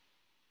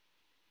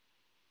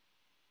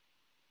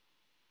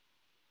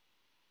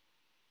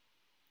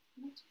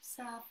 Let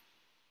yourself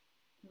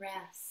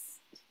rest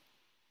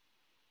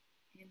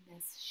in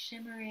this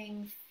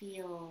shimmering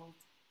field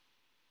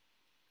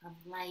of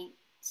light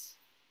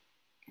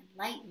and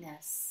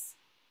lightness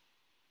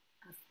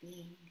of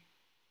being.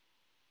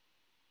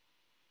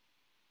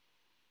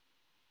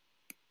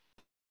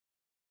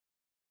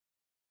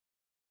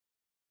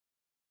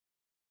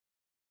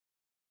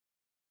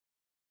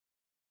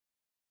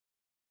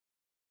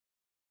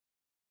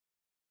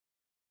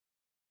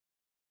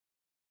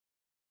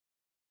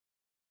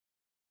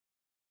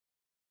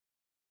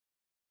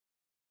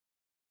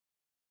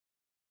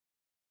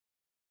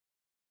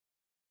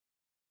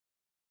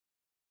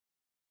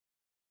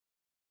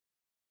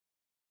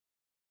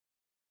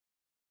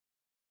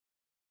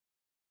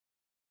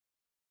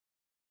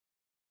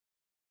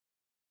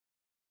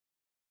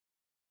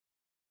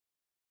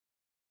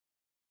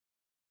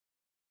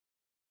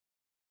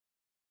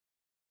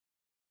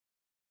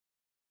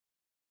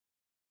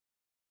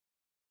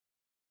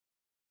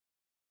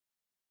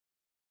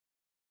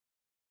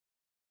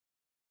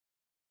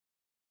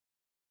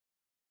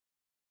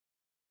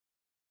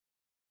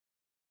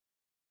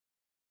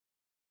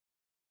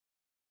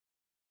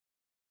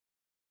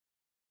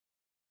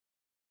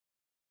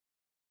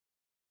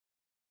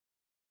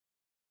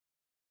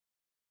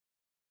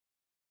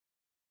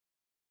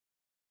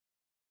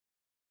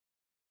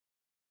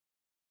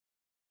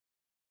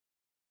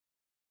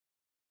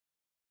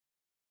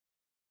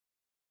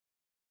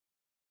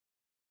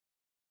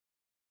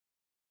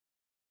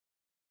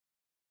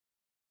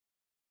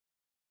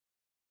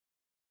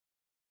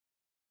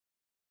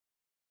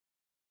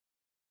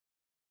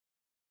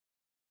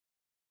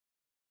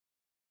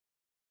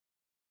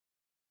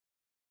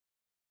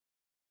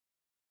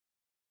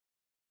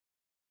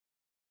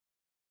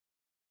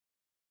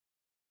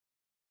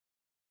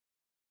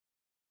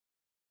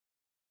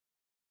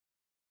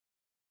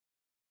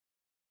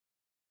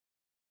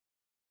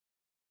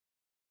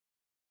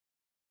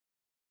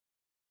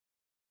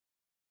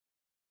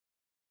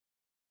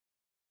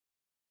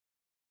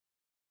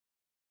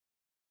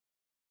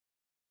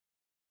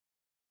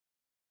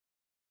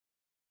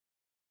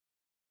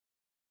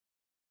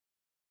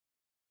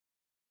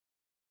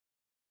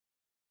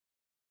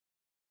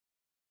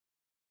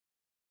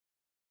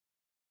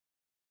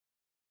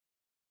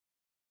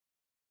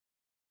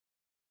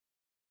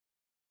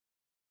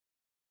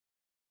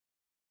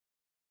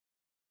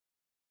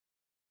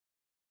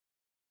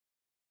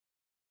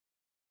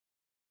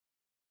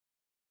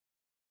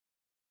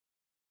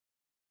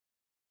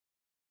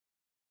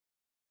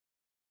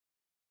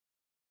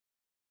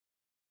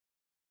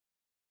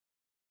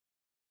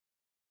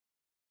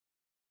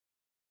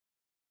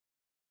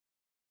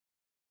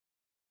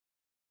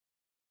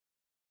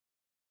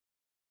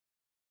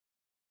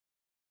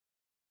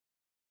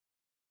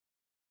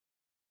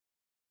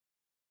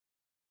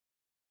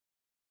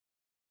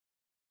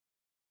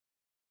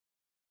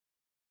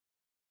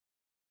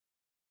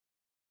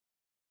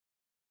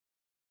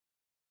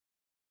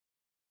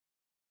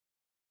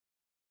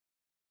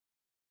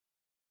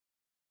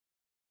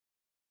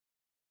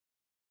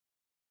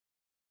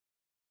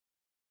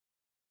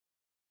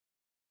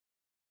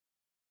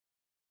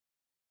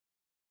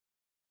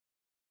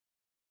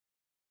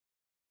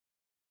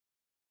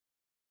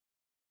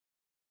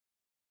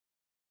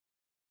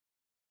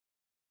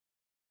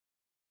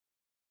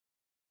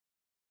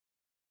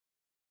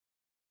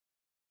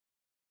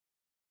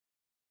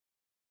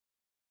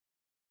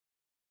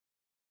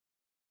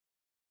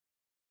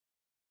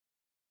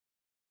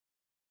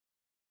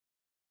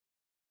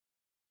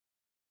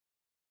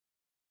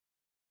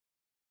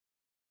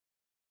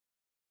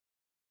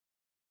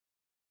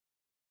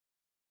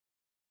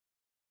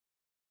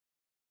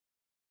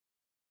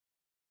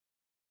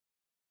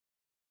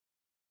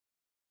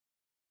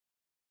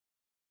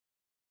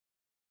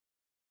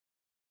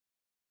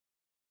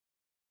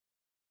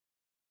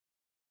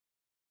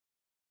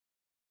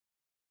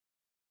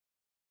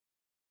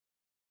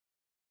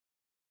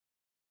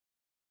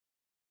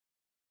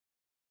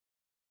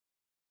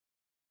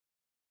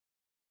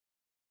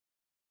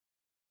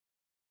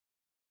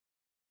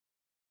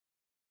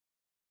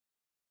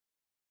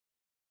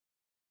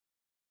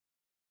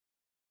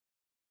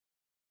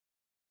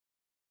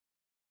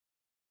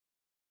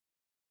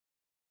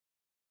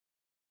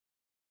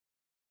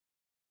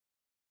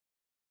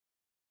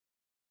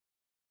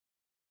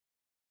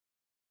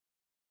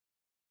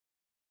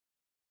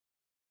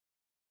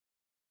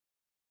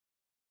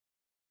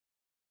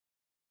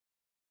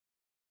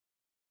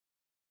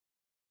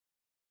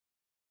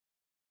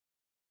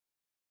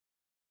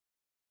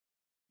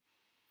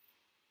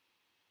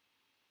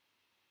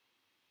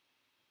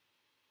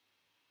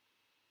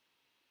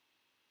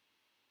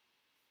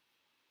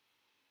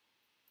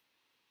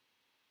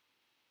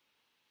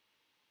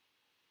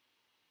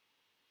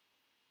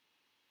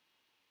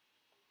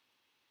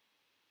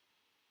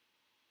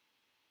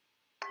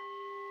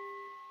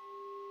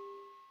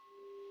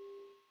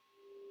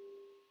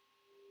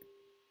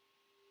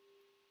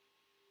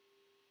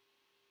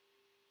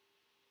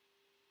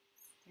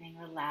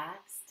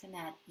 relaxed and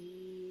at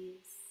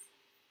ease.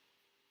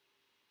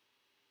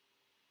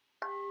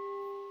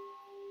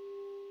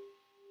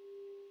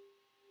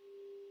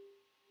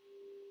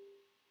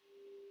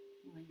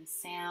 Feeling the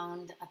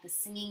sound of the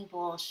singing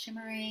bowl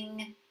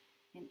shimmering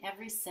in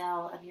every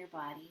cell of your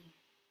body.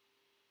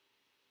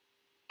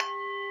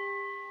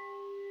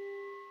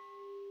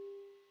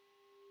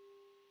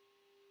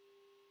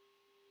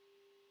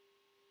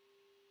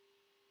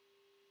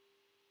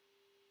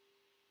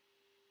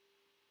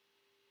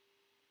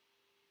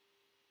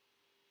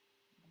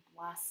 The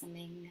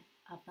blossoming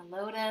of the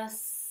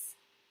lotus,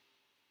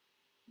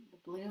 the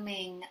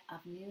blooming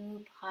of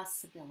new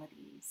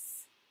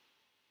possibilities.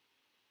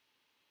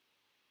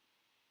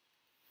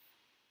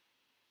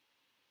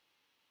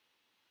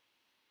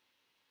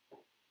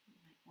 You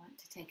might want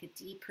to take a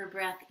deeper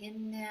breath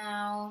in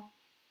now.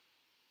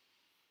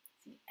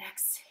 As you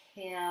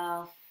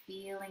exhale,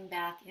 feeling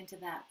back into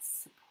that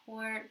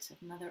support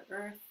of Mother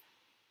Earth,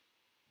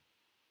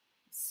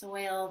 the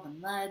soil, the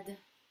mud. And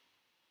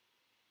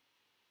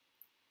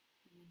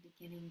then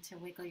beginning to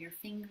wiggle your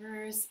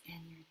fingers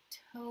and your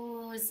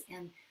toes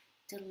and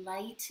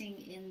delighting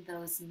in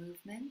those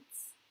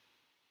movements.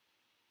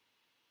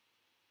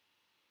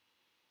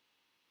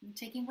 And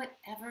taking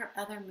whatever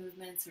other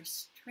movements or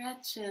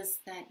stretches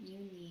that you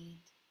need.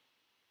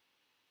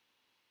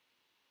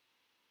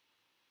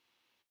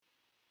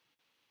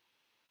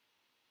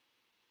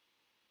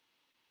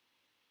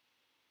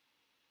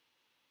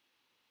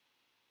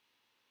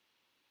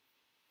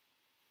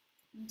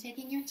 And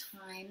taking your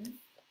time,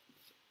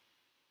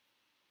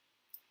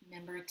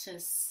 remember to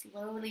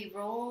slowly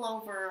roll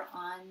over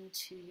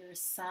onto your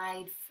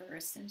side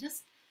first and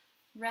just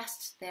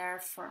rest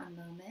there for a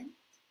moment.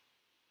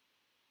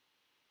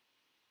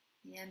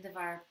 The end of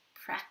our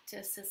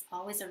practice is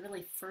always a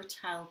really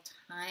fertile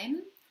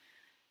time.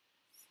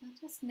 So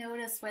just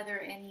notice whether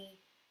any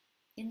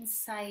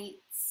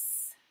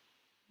insights,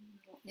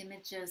 little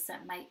images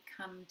that might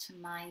come to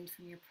mind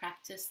from your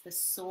practice, the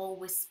soul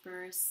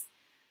whispers,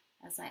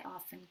 as I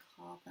often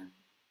call them.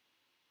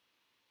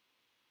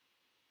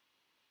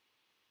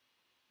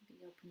 Be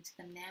open to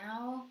them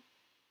now.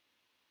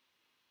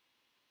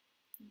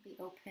 Be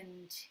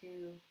open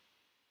to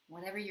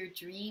whatever your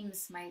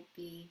dreams might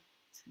be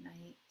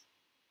tonight.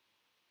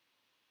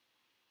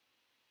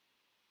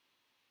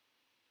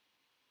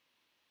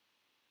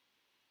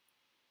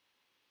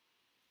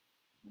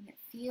 When it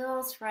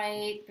feels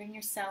right, bring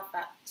yourself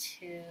up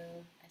to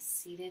a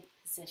seated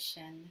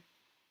position,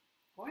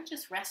 or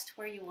just rest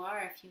where you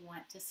are if you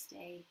want to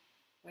stay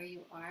where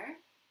you are.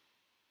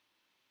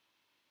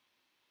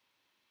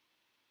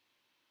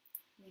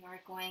 We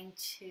are going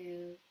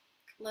to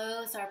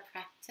close our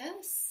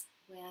practice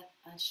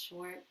with a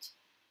short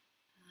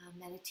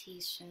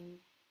meditation.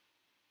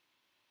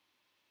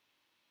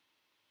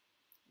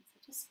 So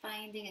just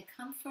finding a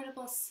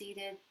comfortable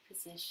seated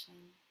position.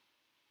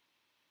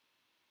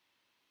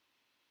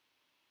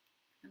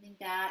 Coming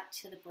back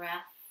to the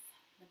breath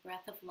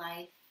of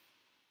life.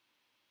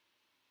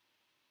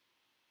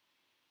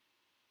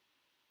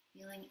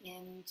 Feeling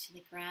into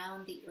the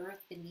ground, the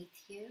earth beneath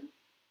you.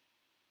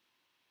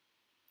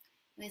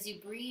 And as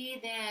you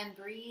breathe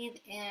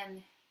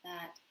in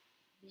that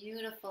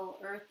beautiful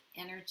earth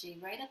energy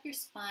right up your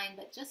spine,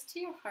 but just to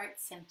your heart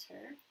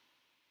center.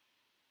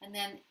 And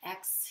then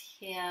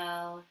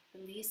exhale,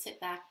 release it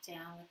back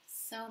down with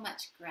so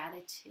much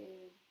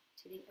gratitude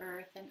to the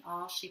earth and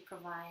all she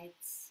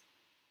provides.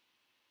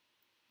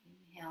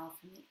 Inhale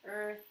from the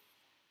earth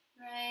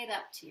right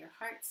up to your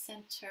heart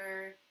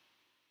center.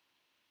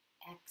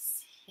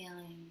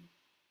 Exhaling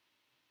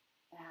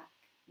back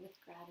with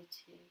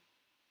gratitude.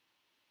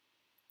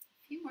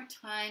 A few more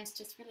times,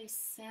 just really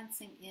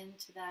sensing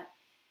into that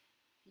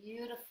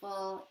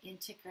beautiful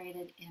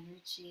integrated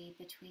energy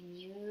between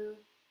you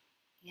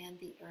and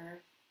the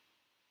earth.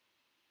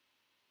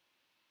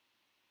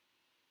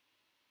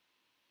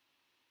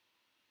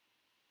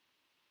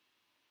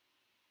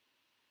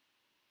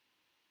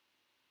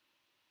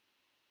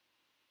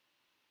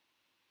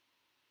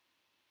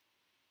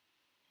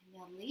 And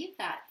now leave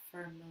that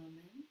for a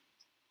moment.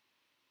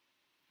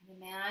 And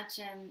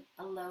imagine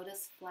a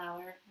lotus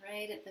flower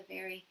right at the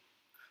very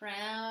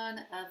crown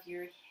of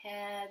your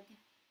head,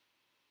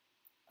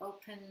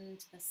 open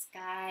to the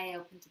sky,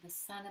 open to the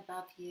sun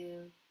above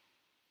you.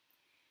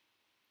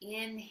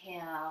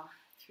 Inhale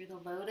through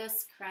the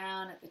lotus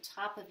crown at the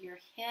top of your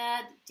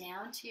head,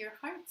 down to your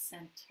heart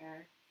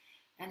center.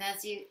 And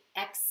as you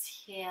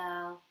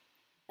exhale,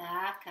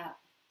 back up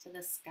to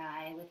the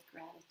sky with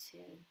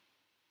gratitude.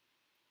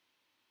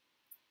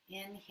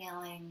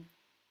 Inhaling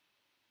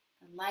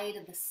the light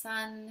of the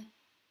sun,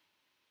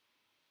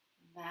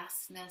 the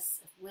vastness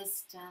of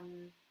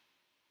wisdom.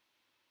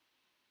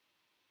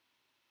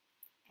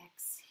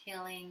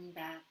 Exhaling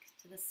back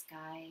to the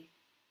sky.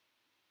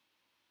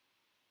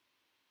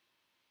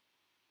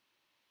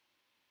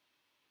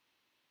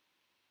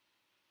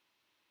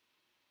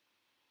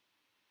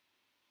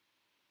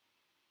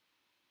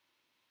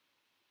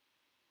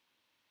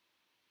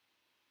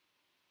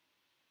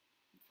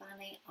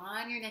 finally,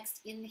 on your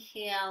next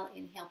inhale,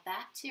 inhale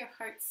back to your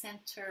heart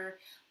center,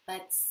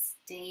 but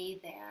stay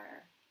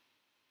there.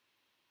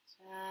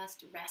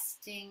 Just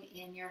resting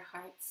in your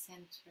heart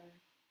center.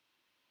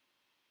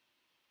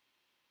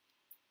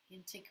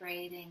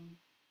 Integrating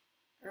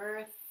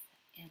earth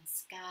and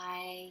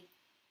sky,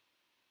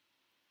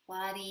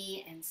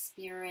 body and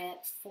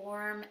spirit,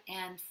 form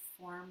and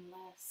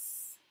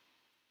formless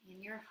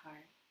in your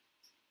heart.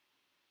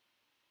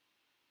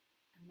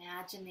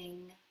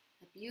 Imagining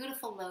a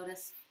beautiful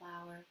lotus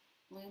flower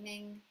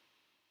blooming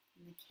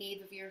in the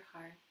cave of your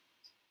heart.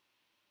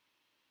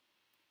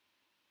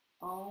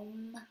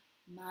 Om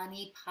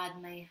Mani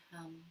Padme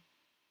Hum.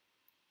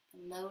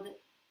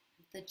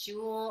 The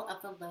jewel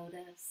of the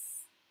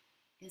lotus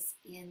is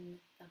in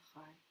the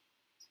heart.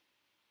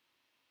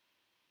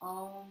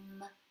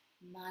 Om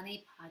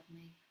Mani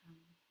Padme Hum.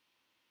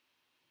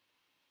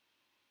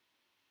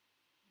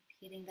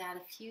 Repeating that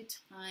a few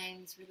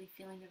times, really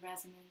feeling the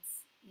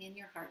resonance in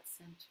your heart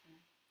center.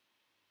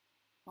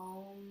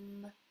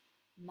 Om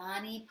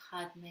Mani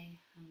Padme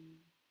Hum.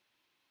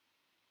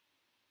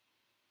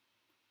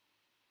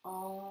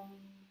 Om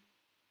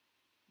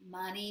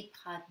Mani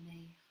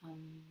Padme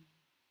Hum.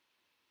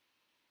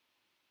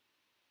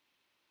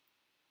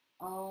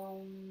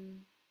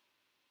 Om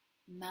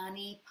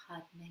Mani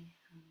Padme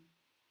Hum.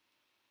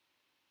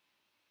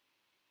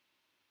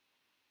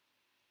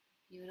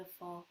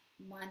 Beautiful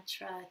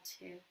mantra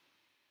to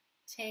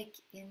take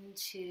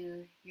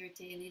into your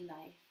daily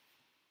life,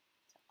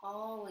 to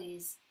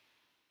always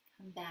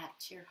come back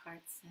to your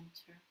heart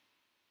center.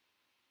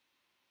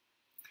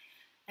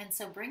 And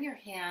so bring your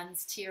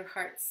hands to your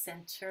heart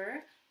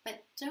center,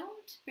 but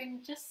don't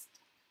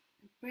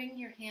bring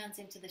your hands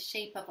into the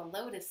shape of a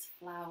lotus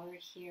flower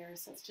here.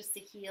 So it's just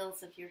the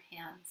heels of your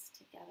hands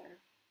together.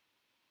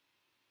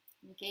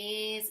 And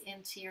gaze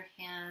into your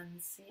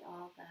hands, see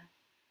all the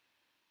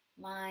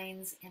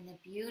lines and the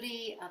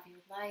beauty of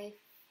your life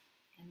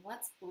and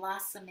what's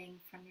blossoming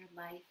from your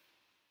life.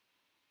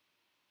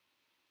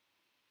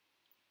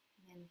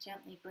 And then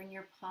gently bring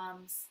your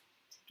palms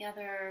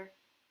together,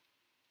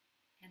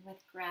 and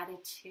with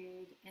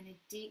gratitude and a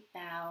deep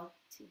bow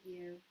to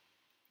you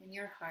in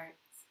your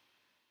hearts,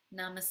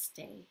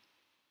 namaste.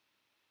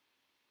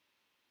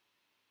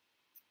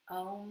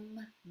 Om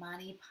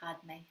Mani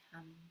Padme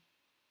Hum.